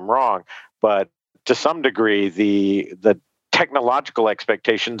me if I'm wrong, but to some degree, the technological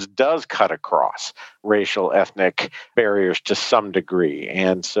expectations does cut across racial, ethnic barriers to some degree.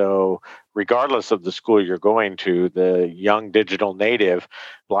 And so regardless of the school you're going to, the young digital native,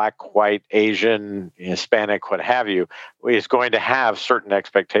 Black, white, Asian, Hispanic, what have you, is going to have certain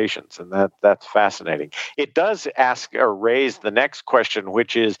expectations. And that's fascinating. It does ask or raise the next question,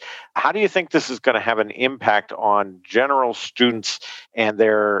 which is, how do you think this is going to have an impact on general students and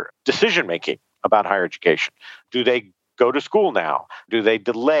their decision-making about higher education? Do they go to school now? Do they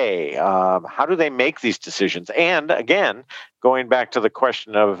delay? How do they make these decisions? And again, going back to the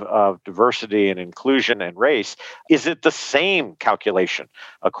question of diversity and inclusion and race, is it the same calculation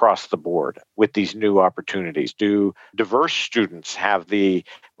across the board with these new opportunities? Do diverse students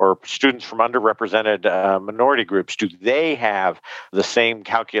or students from underrepresented minority groups, do they have the same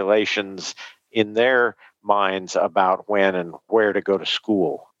calculations in their minds about when and where to go to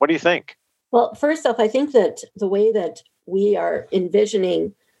school? What do you think? Well, first off, I think that the way that we are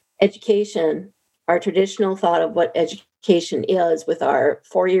envisioning education, our traditional thought of what education is with our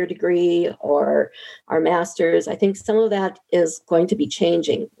 4-year degree or our master's, I think some of that is going to be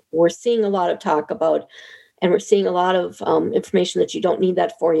changing. We're seeing a lot of talk about And we're seeing a lot of information that you don't need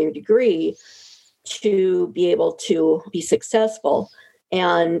that 4-year degree to be able to be successful.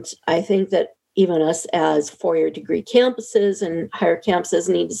 And I think that even us as 4-year degree campuses and higher campuses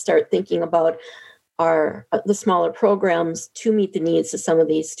need to start thinking about the smaller programs to meet the needs of some of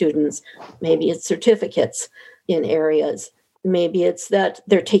these students. Maybe it's certificates in areas. Maybe it's that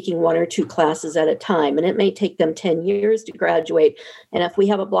they're taking 1 or 2 classes at a time, and it may take them 10 years to graduate. And if we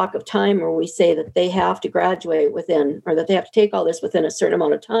have a block of time where we say that they have to graduate within, or that they have to take all this within a certain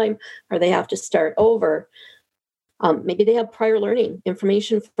amount of time, or they have to start over, maybe they have prior learning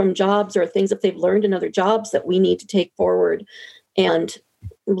information from jobs or things that they've learned in other jobs that we need to take forward and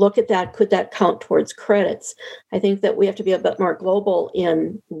look at that. Could that count towards credits? I think that we have to be a bit more global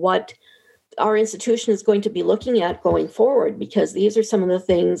in what our institution is going to be looking at going forward, because these are some of the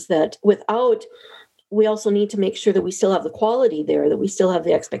things that we also need to make sure that we still have the quality there, that we still have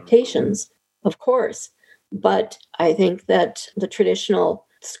the expectations, of course. But I think that the traditional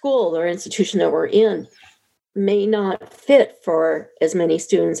school or institution that we're in may not fit for as many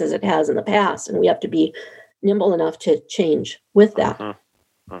students as it has in the past. And we have to be nimble enough to change with that.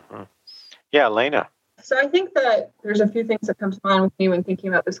 Mm-hmm. Mm-hmm. Yeah, Elena. So I think that there's a few things that come to mind with me when thinking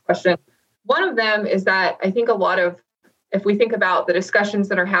about this question. One of them is that I think if we think about the discussions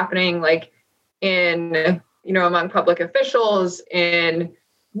that are happening, like among public officials, in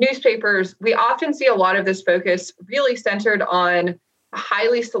newspapers, we often see a lot of this focus really centered on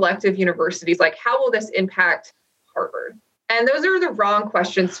highly selective universities. Like, how will this impact Harvard? And those are the wrong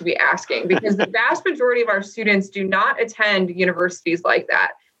questions to be asking, because the vast majority of our students do not attend universities like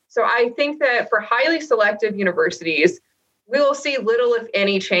that. So I think that for highly selective universities, we will see little, if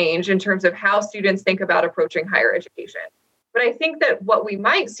any, change in terms of how students think about approaching higher education. But I think that what we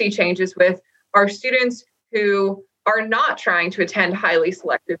might see changes with are students who are not trying to attend highly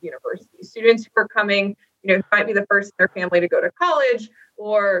selective universities, students who are coming, who might be the first in their family to go to college,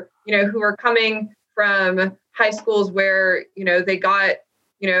 or, who are coming from high schools where, they got,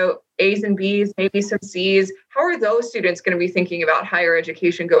 A's and B's, maybe some C's. How are those students going to be thinking about higher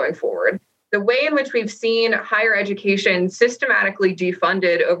education going forward? The way in which we've seen higher education systematically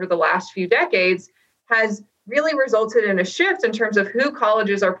defunded over the last few decades has really resulted in a shift in terms of who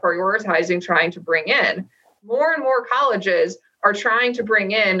colleges are prioritizing trying to bring in. More and more colleges are trying to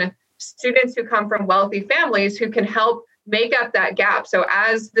bring in students who come from wealthy families who can help make up that gap. So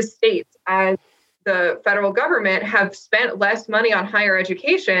as the states, as the federal government have spent less money on higher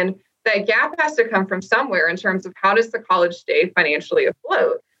education, that gap has to come from somewhere in terms of how does the college stay financially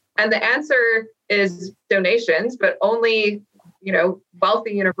afloat? And the answer is donations, but only,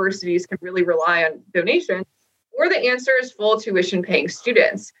 wealthy universities can really rely on donations. Or the answer is full tuition paying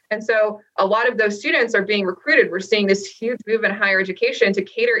students. And so a lot of those students are being recruited. We're seeing this huge move in higher education to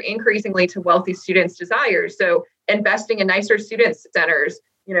cater increasingly to wealthy students' desires. So investing in nicer student centers,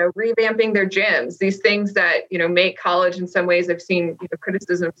 revamping their gyms, these things that, make college in some ways, I've seen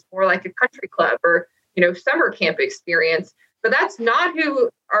criticisms more like a country club or, summer camp experience. But that's not who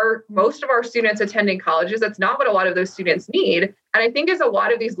are most of our students attending colleges. That's not what a lot of those students need. And I think as a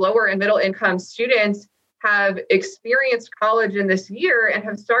lot of these lower and middle income students have experienced college in this year and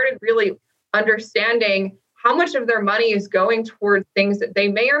have started really understanding how much of their money is going towards things that they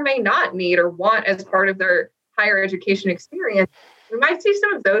may or may not need or want as part of their higher education experience, we might see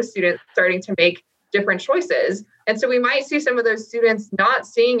some of those students starting to make different choices. And so we might see some of those students not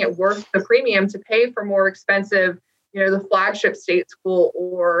seeing it worth the premium to pay for more expensive, the flagship state school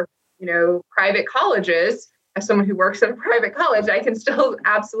or, private colleges. As someone who works at a private college, I can still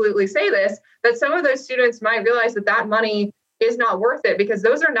absolutely say this, that some of those students might realize that money is not worth it because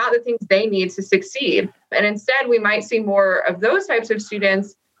those are not the things they need to succeed. And instead, we might see more of those types of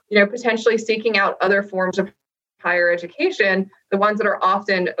students, potentially seeking out other forms of higher education, the ones that are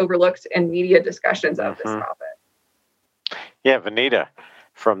often overlooked in media discussions of this topic. Yeah, Vanita,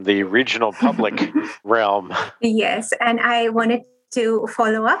 from the regional public realm. Yes, and I wanted to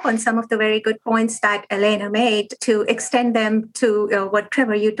follow up on some of the very good points that Elena made, to extend them to what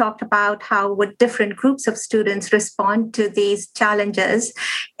Trevor, you talked about, how would different groups of students respond to these challenges.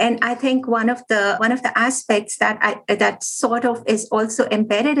 And I think one of the aspects that sort of is also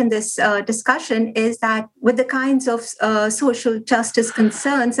embedded in this discussion is that with the kinds of social justice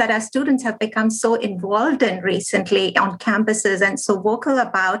concerns that our students have become so involved in recently on campuses and so vocal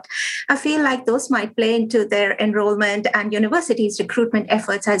about, I feel like those might play into their enrollment and universities' recruitment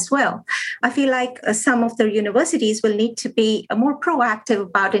efforts as well. I feel like some of the universities will need to be more proactive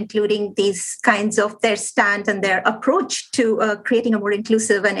about including these kinds of their stand and their approach to creating a more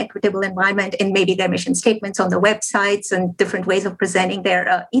inclusive and equitable environment in maybe their mission statements on the websites and different ways of presenting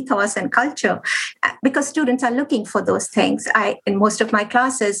their ethos and culture, because students are looking for those things. In most of my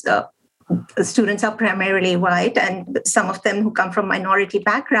classes, students are primarily white, and some of them who come from minority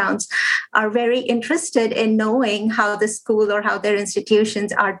backgrounds are very interested in knowing how the school or how their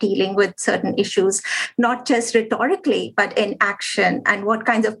institutions are dealing with certain issues, not just rhetorically, but in action. And what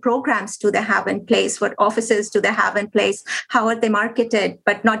kinds of programs do they have in place? What offices do they have in place? How are they marketed?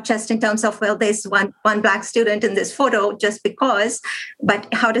 But not just in terms of, well, there's one Black student in this photo just because,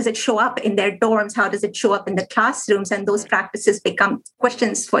 but how does it show up in their dorms? How does it show up in the classrooms? And those practices become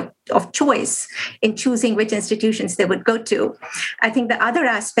questions of choice in choosing which institutions they would go to. I think the other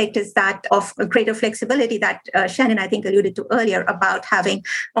aspect is that of greater flexibility that Shannon, I think, alluded to earlier about having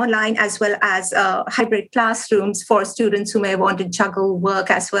online as well as hybrid classrooms for students who may want to juggle work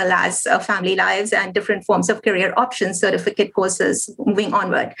as well as family lives and different forms of career options, certificate courses moving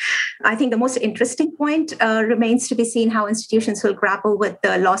onward. I think the most interesting point remains to be seen how institutions will grapple with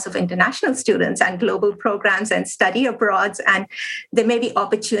the loss of international students and global programs and study abroads. And there may be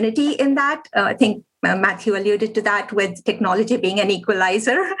opportunity in that. I think Matthew alluded to that with technology being an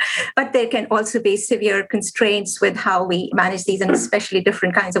equalizer, but there can also be severe constraints with how we manage these, and especially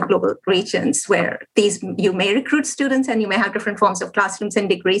different kinds of global regions where you may recruit students and you may have different forms of classrooms and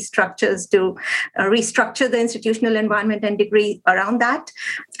degree structures to restructure the institutional environment and degree around that.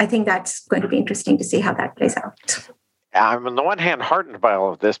 I think that's going to be interesting to see how that plays out. I'm on the one hand heartened by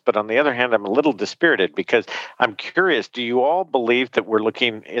all of this, but on the other hand, I'm a little dispirited because I'm curious, do you all believe that we're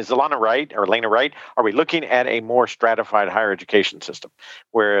looking, is Elena right, or Elena right? Are we looking at a more stratified higher education system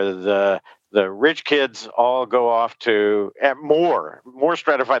where the rich kids all go off to more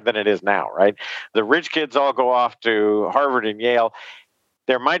stratified than it is now, right? The rich kids all go off to Harvard and Yale.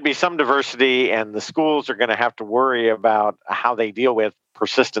 There might be some diversity, and the schools are going to have to worry about how they deal with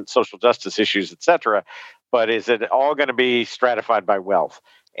persistent social justice issues, et cetera. But is it all going to be stratified by wealth?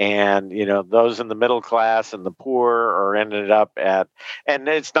 And, those in the middle class and the poor are ended up at, and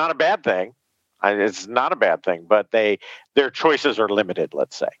it's not a bad thing. It's not a bad thing, but their choices are limited,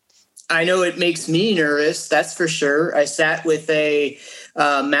 let's say. I know it makes me nervous, that's for sure. I sat with a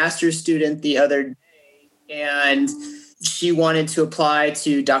master's student the other day, and she wanted to apply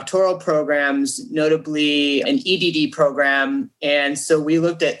to doctoral programs, notably an EDD program. And so we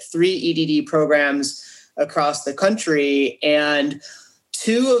looked at 3 EDD programs across the country, and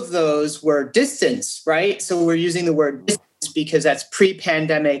 2 of those were distance, right? So we're using the word distance because that's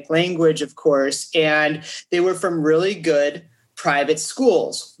pre-pandemic language, of course, and they were from really good private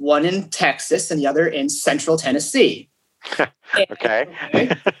schools, one in Texas and the other in Central Tennessee. Okay.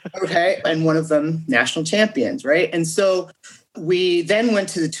 Okay. And one of them national champions, right? And so we then went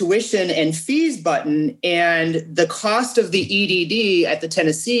to the tuition and fees button, and the cost of the EDD at the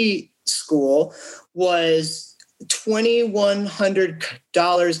Tennessee school was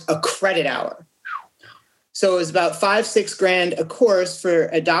 $2,100 a credit hour. So it was about $5,000-6,000 a course for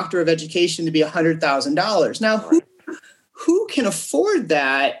a doctor of education to be $100,000. Now, who can afford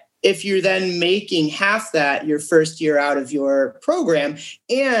that if you're then making half that your first year out of your program?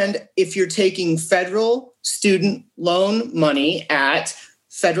 And if you're taking federal student loan money at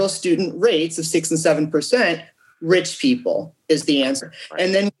federal student rates of 6 and 7%, rich people is the answer. Right.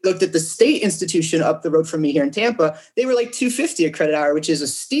 And then we looked at the state institution up the road from me here in Tampa. They were like $250 a credit hour, which is a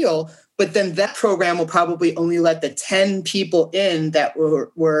steal. But then that program will probably only let the 10 people in that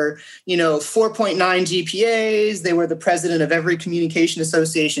were 4.9 GPAs. They were the president of every communication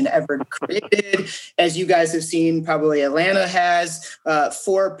association ever created. As you guys have seen, probably Atlanta has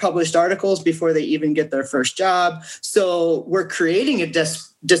 4 published articles before they even get their first job. So we're creating a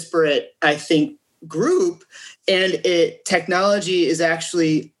disparate, I think, group. And technology is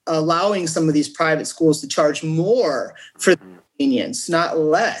actually allowing some of these private schools to charge more for convenience, not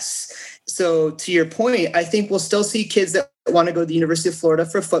less. So to your point, I think we'll still see kids that want to go to the University of Florida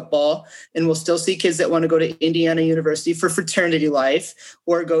for football, and we'll still see kids that want to go to Indiana University for fraternity life,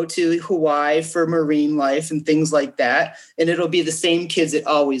 or go to Hawaii for marine life and things like that. And it'll be the same kids it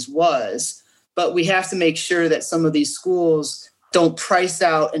always was. But we have to make sure that some of these schools don't price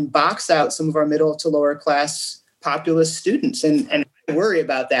out and box out some of our middle to lower class populous students. And I worry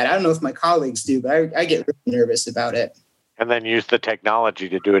about that. I don't know if my colleagues do, but I get really nervous about it. And then use the technology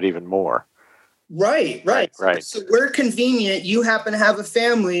to do it even more. Right. So we're convenient. You happen to have a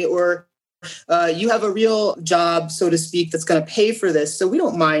family, or you have a real job, so to speak, that's going to pay for this. So we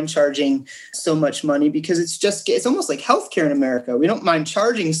don't mind charging so much money because it's almost like healthcare in America. We don't mind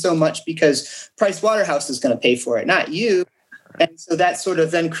charging so much because Price Waterhouse is going to pay for it, not you. And so that sort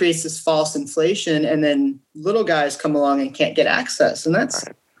of then creates this false inflation, and then little guys come along and can't get access. And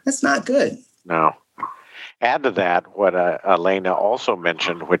that's not good. No. Add to that what Elena also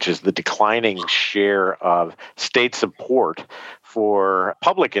mentioned, which is the declining share of state support for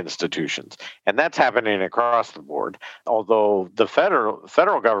public institutions. And that's happening across the board, although the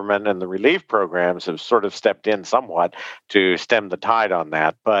federal government and the relief programs have sort of stepped in somewhat to stem the tide on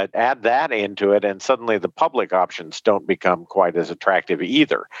that. But add that into it, and suddenly the public options don't become quite as attractive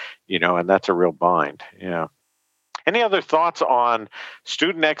either, and that's a real bind. Yeah. Any other thoughts on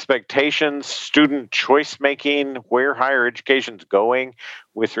student expectations, student choice making, where higher education's going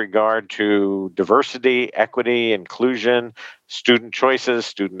with regard to diversity, equity, inclusion, student choices,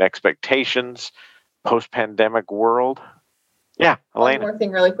 student expectations, post-pandemic world? Yeah, Elena. One more thing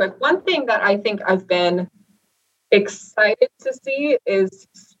really quick. One thing that I think I've been excited to see is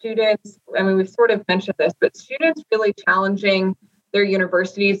students, we've sort of mentioned this, but students really challenging their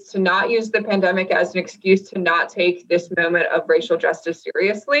universities to not use the pandemic as an excuse to not take this moment of racial justice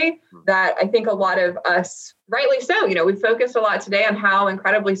seriously. That I think a lot of us, rightly so, we focused a lot today on how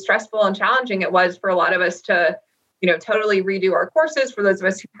incredibly stressful and challenging it was for a lot of us to, totally redo our courses, for those of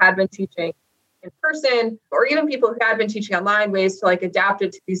us who had been teaching in person, or even people who had been teaching online, ways to adapt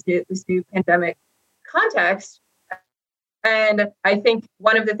it to this new pandemic context. And I think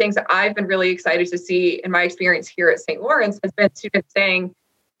one of the things that I've been really excited to see in my experience here at St. Lawrence has been students saying,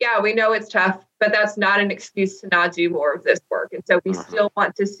 yeah, we know it's tough, but that's not an excuse to not do more of this work. And so we still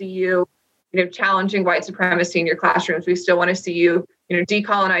want to see you, challenging white supremacy in your classrooms. We still want to see you,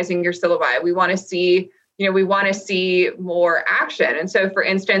 decolonizing your syllabi. We want to see, more action. And so, for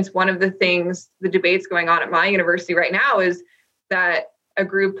instance, one of the things, the debates going on at my university right now is that a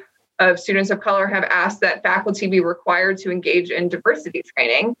group of students of color have asked that faculty be required to engage in diversity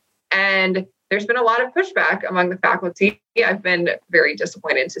training. And there's been a lot of pushback among the faculty. I've been very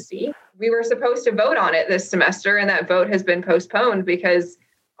disappointed to see. We were supposed to vote on it this semester, and that vote has been postponed because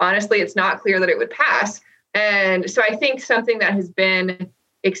honestly, it's not clear that it would pass. And so I think something that has been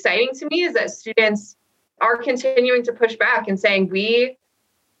exciting to me is that students are continuing to push back and saying,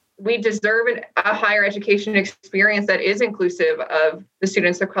 we deserve a higher education experience that is inclusive of the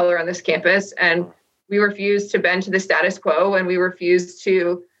students of color on this campus. And we refuse to bend to the status quo, and we refuse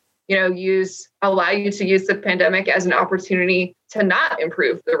to, allow you to use the pandemic as an opportunity to not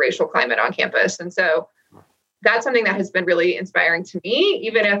improve the racial climate on campus. And so that's something that has been really inspiring to me,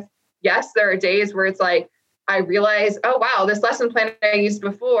 even if, yes, there are days where it's like, I realize, oh, wow, this lesson plan I used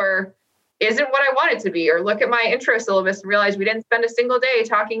before isn't what I want it to be, or look at my intro syllabus and realize we didn't spend a single day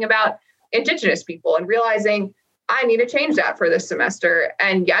talking about Indigenous people, and realizing I need to change that for this semester.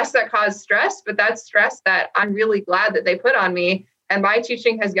 And yes, that caused stress, but that's stress that I'm really glad that they put on me. And my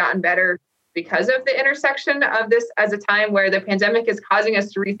teaching has gotten better because of the intersection of this as a time where the pandemic is causing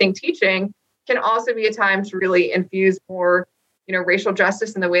us to rethink teaching, can also be a time to really infuse more, racial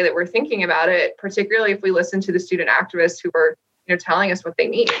justice in the way that we're thinking about it, particularly if we listen to the student activists who are telling us what they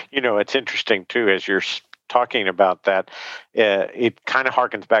need. It's interesting too, as you're talking about that, it kind of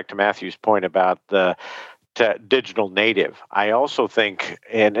harkens back to Matthew's point about the digital native. I also think,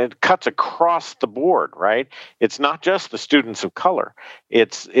 and it cuts across the board, right? It's not just the students of color.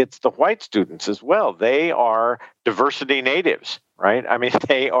 It's the white students as well. They are diversity natives, right?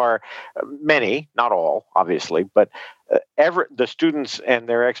 They are many, not all, obviously, but the students and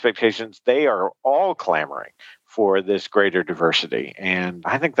their expectations, they are all clamoring for this greater diversity. And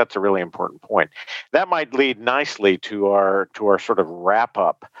I think that's a really important point. That might lead nicely to our sort of wrap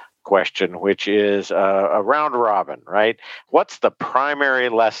up question, which is a round robin, right? What's the primary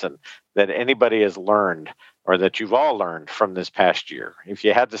lesson that anybody has learned, or that you've all learned from this past year? If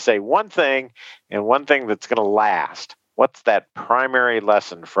you had to say one thing, and one thing that's going to last, what's that primary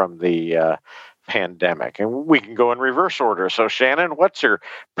lesson from the pandemic? And we can go in reverse order. So Shannon, what's your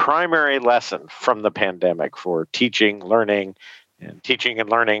primary lesson from the pandemic for teaching, learning, and teaching and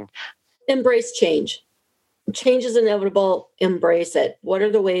learning? Embrace change. Change is inevitable. Embrace it. What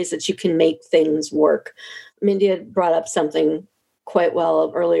are the ways that you can make things work? Mindy had brought up something quite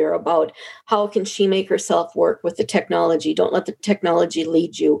well earlier about how can she make herself work with the technology? Don't let the technology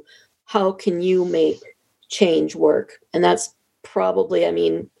lead you. How can you make change work? And that's probably,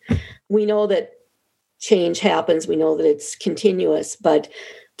 we know that change happens. We know that it's continuous, but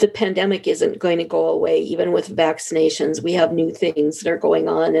the pandemic isn't going to go away. Even with vaccinations, we have new things that are going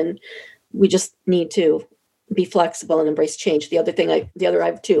on, and we just need to be flexible and embrace change. I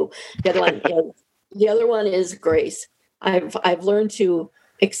have two. The other one is grace. I've learned to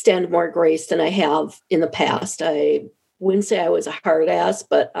extend more grace than I have in the past. I wouldn't say I was a hard ass,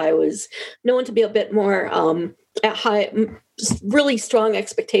 but I was known to be a bit more at high, really strong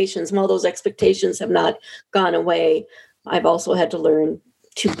expectations. While those expectations have not gone away, I've also had to learn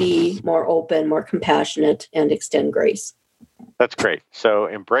to be more open, more compassionate, and extend grace. That's great. So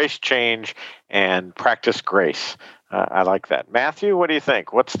embrace change and practice grace. I like that. Matthew, what do you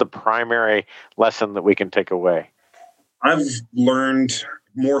think? What's the primary lesson that we can take away? I've learned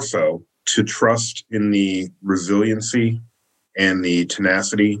more so to trust in the resiliency and the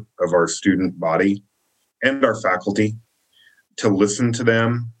tenacity of our student body and our faculty, to listen to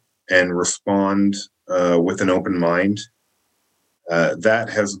them and respond with an open mind. That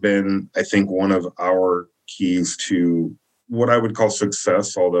has been, I think, one of our keys to what I would call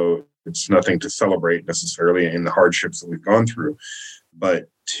success, although it's nothing to celebrate necessarily in the hardships that we've gone through, but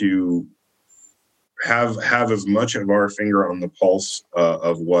to have as much of our finger on the pulse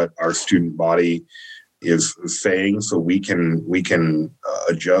of what our student body is saying, so we can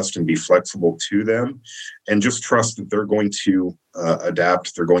adjust and be flexible to them, and just trust that they're going to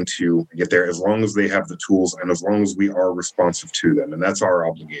adapt, they're going to get there, as long as they have the tools and as long as we are responsive to them. And that's our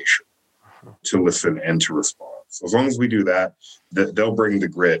obligation, to listen and to respond. So as long as we do that, they'll bring the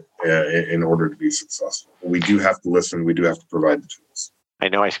grit in order to be successful. We do have to listen. We do have to provide the tools. I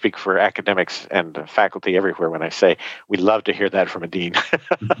know I speak for academics and faculty everywhere when I say we love to hear that from a dean.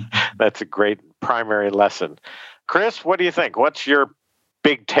 That's a great primary lesson. Chris, what do you think? What's your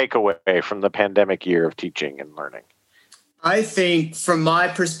big takeaway from the pandemic year of teaching and learning? I think from my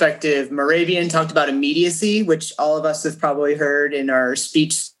perspective, Moravian talked about immediacy, which all of us have probably heard in our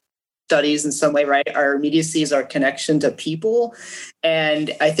speech studies in some way, right? Our immediacy is our connection to people.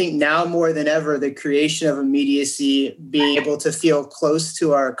 And I think now more than ever, the creation of immediacy, being able to feel close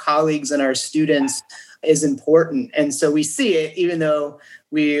to our colleagues and our students, is important. And so we see it, even though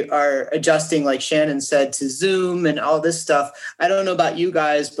we are adjusting, like Shannon said, to Zoom and all this stuff. I don't know about you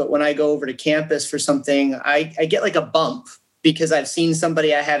guys, but when I go over to campus for something, I get like a bump, because I've seen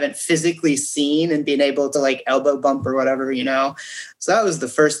somebody I haven't physically seen and being able to like elbow bump or whatever, So that was the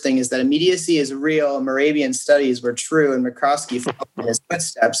first thing, is that immediacy is real. Moravian studies were true, and McCroskey followed in his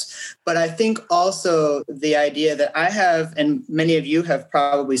footsteps. But I think also the idea that I have, and many of you have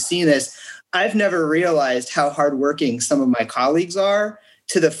probably seen this, I've never realized how hardworking some of my colleagues are,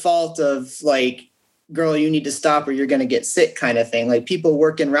 to the fault of like, girl, you need to stop or you're going to get sick kind of thing. Like people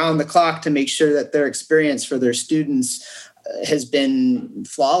working round the clock to make sure that their experience for their students has been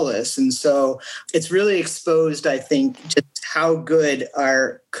flawless. And so it's really exposed, I think, just how good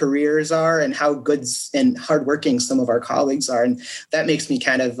our careers are and how good and hardworking some of our colleagues are. And that makes me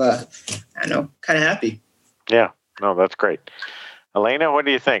kind of happy. Yeah, no, that's great. Elena, what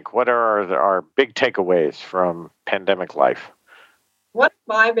do you think? What are our big takeaways from pandemic life? One of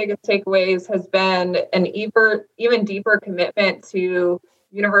my biggest takeaways has been an even deeper commitment to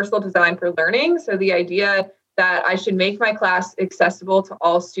universal design for learning. So the idea that I should make my class accessible to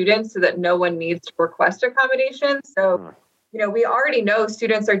all students so that no one needs to request accommodations. So, we already know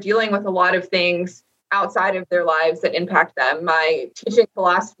students are dealing with a lot of things outside of their lives that impact them. My teaching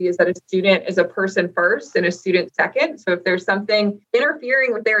philosophy is that a student is a person first and a student second. So if there's something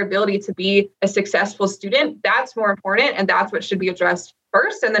interfering with their ability to be a successful student, that's more important. And that's what should be addressed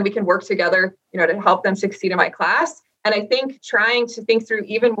first. And then we can work together, to help them succeed in my class. And I think trying to think through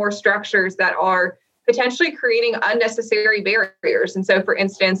even more structures that are potentially creating unnecessary barriers. And so, for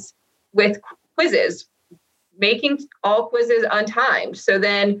instance, with quizzes, making all quizzes untimed. So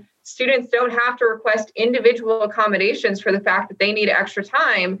then students don't have to request individual accommodations for the fact that they need extra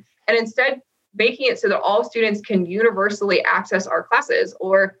time, and instead making it so that all students can universally access our classes,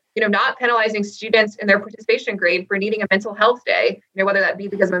 or, not penalizing students in their participation grade for needing a mental health day, whether that be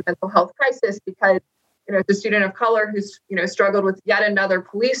because of a mental health crisis, because, it's a student of color who's, struggled with yet another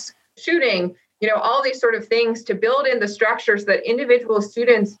police shooting, all these sort of things, to build in the structures that individual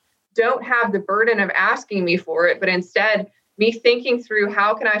students don't have the burden of asking me for it, but instead me thinking through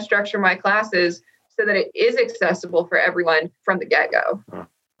how can I structure my classes so that it is accessible for everyone from the get-go.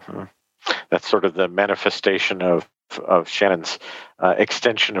 Mm-hmm. That's sort of the manifestation of Shannon's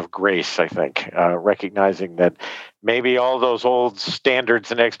extension of grace, I think, recognizing that maybe all those old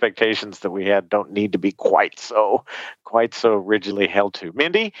standards and expectations that we had don't need to be quite so rigidly held to.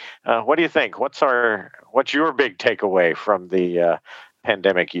 Mindy, what do you think? What's your big takeaway from the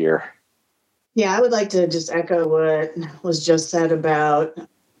pandemic year? Yeah, I would like to just echo what was just said about,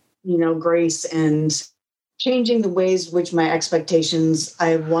 grace and changing the ways which my expectations,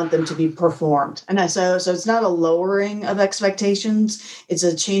 I want them to be performed. And so it's not a lowering of expectations, it's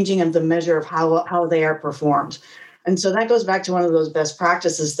a changing of the measure of how they are performed. And so that goes back to one of those best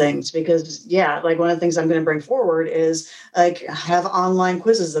practices things, because like one of the things I'm going to bring forward is like have online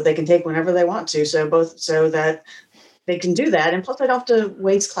quizzes that they can take whenever they want to. So that they can do that. And plus I don't have to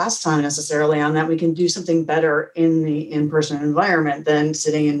waste class time necessarily on that. We can do something better in the in-person environment than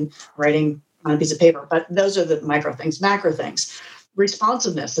sitting and writing on a piece of paper. But those are the micro things. Macro things.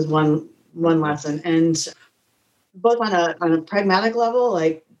 Responsiveness is one lesson. And both on a pragmatic level,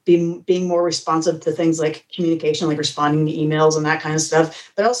 like being more responsive to things like communication, like responding to emails and that kind of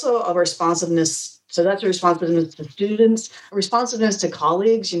stuff, but also a responsiveness. So that's a responsiveness to students, a responsiveness to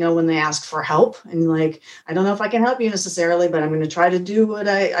colleagues, when they ask for help and like, I don't know if I can help you necessarily, but I'm going to try to do what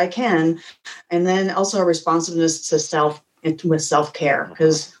I can. And then also a responsiveness to with self-care,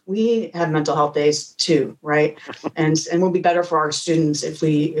 because we have mental health days too, right? And we'll be better for our students if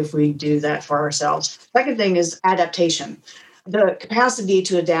we do that for ourselves. Second thing is adaptation. The capacity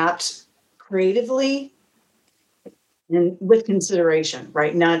to adapt creatively and with consideration,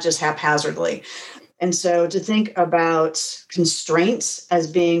 right? Not just haphazardly. And so to think about constraints as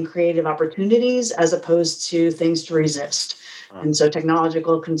being creative opportunities as opposed to things to resist. And so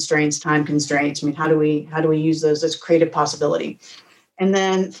technological constraints, time constraints, how do we use those as creative possibility? And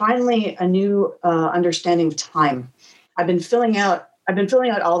then finally, a new understanding of time. I've been filling out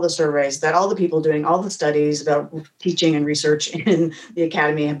all the surveys that all the people doing all the studies about teaching and research in the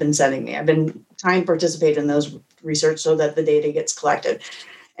academy have been sending me. I've been trying to participate in those research so that the data gets collected.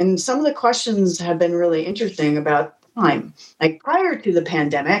 And some of the questions have been really interesting about time. Like prior to the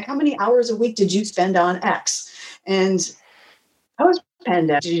pandemic, how many hours a week did you spend on X? And how was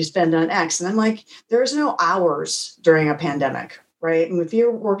pandemic did you spend on X? And I'm like, there's no hours during a pandemic. Right. And if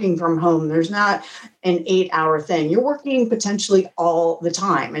you're working from home, there's not an 8-hour thing. You're working potentially all the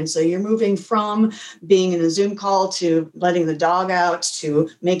time. And so you're moving from being in a Zoom call to letting the dog out to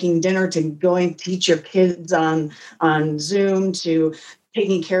making dinner to going to teach your kids on Zoom to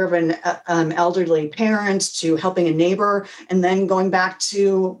taking care of an elderly parent to helping a neighbor and then going back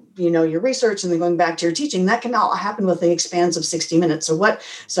to your research and then going back to your teaching. That can all happen within the expanse of 60 minutes.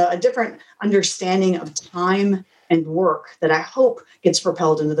 So a different understanding of time and work that I hope gets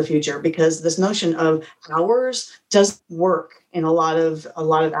propelled into the future, because this notion of hours does work in a lot of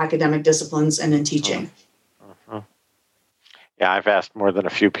academic disciplines and in teaching. Uh-huh. Yeah, I've asked more than a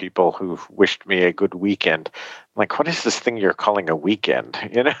few people who've wished me a good weekend. I'm like, what is this thing you're calling a weekend?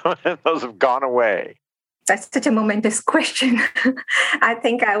 Those have gone away. That's such a momentous question. I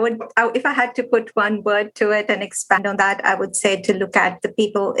think if I had to put one word to it and expand on that, I would say to look at the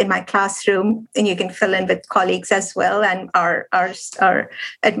people in my classroom, and you can fill in with colleagues as well, and our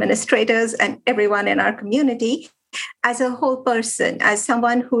administrators and everyone in our community as a whole person, as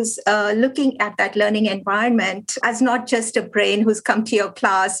someone who's looking at that learning environment as not just a brain who's come to your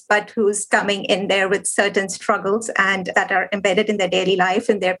class, but who's coming in there with certain struggles and that are embedded in their daily life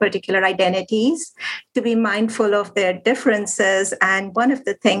and their particular identities, to be mindful of their differences. And one of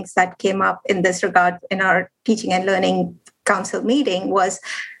the things that came up in this regard in our Teaching and Learning Council meeting was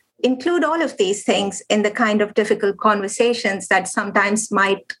include all of these things in the kind of difficult conversations that sometimes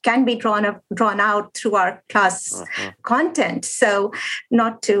can be drawn out through our class content. So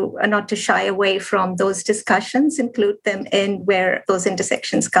not to shy away from those discussions, include them in where those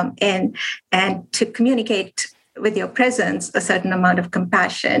intersections come in, and to communicate with your presence a certain amount of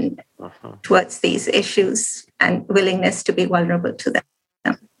compassion towards these issues and willingness to be vulnerable to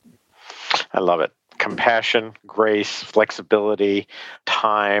them. I love it. Compassion, grace, flexibility,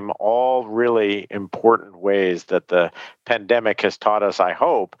 time, all really important ways that the pandemic has taught us, I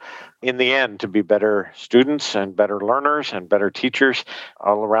hope, in the end, to be better students and better learners and better teachers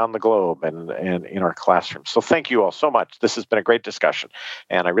all around the globe and in our classrooms. So thank you all so much. This has been a great discussion,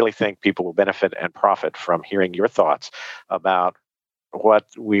 and I really think people will benefit and profit from hearing your thoughts about what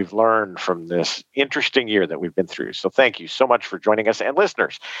we've learned from this interesting year that we've been through. So thank you so much for joining us. And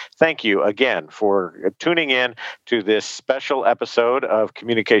listeners, thank you again for tuning in to this special episode of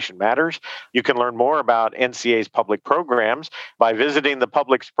Communication Matters. You can learn more about NCA's public programs by visiting the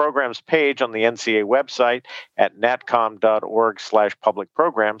public programs page on the NCA website at natcom.org/public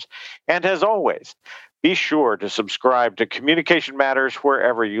programs. And as always, be sure to subscribe to Communication Matters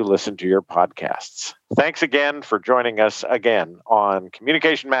wherever you listen to your podcasts. Thanks again for joining us again on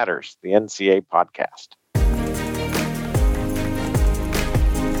Communication Matters, the NCA podcast.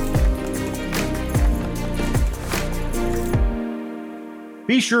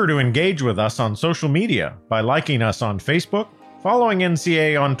 Be sure to engage with us on social media by liking us on Facebook, following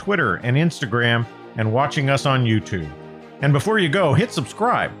NCA on Twitter and Instagram, and watching us on YouTube. And before you go, hit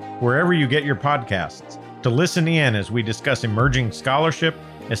subscribe wherever you get your podcasts to listen in as we discuss emerging scholarship,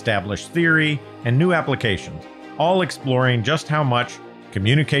 established theory, and new applications, all exploring just how much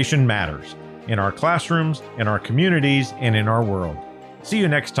communication matters in our classrooms, in our communities, and in our world. See you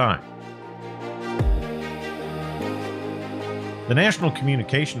next time. The National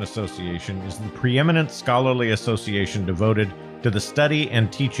Communication Association is the preeminent scholarly association devoted to the study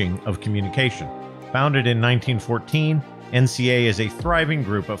and teaching of communication. Founded in 1914, NCA is a thriving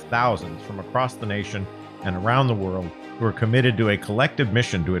group of thousands from across the nation and around the world who are committed to a collective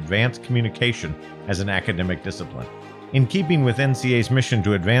mission to advance communication as an academic discipline. In keeping with NCA's mission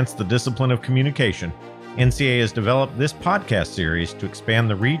to advance the discipline of communication, NCA has developed this podcast series to expand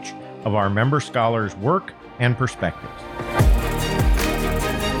the reach of our member scholars' work and perspectives.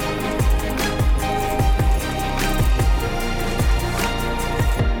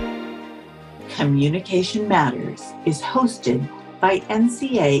 Communication Matters is hosted by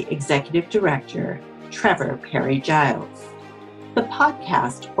NCA Executive Director Trevor Parry-Giles. The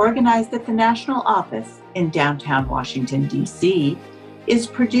podcast, organized at the National Office in downtown Washington, D.C., is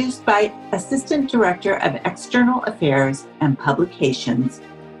produced by Assistant Director of External Affairs and Publications,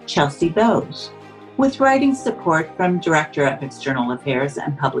 Chelsea Bowes, with writing support from Director of External Affairs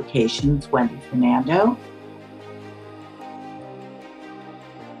and Publications, Wendy Fernando,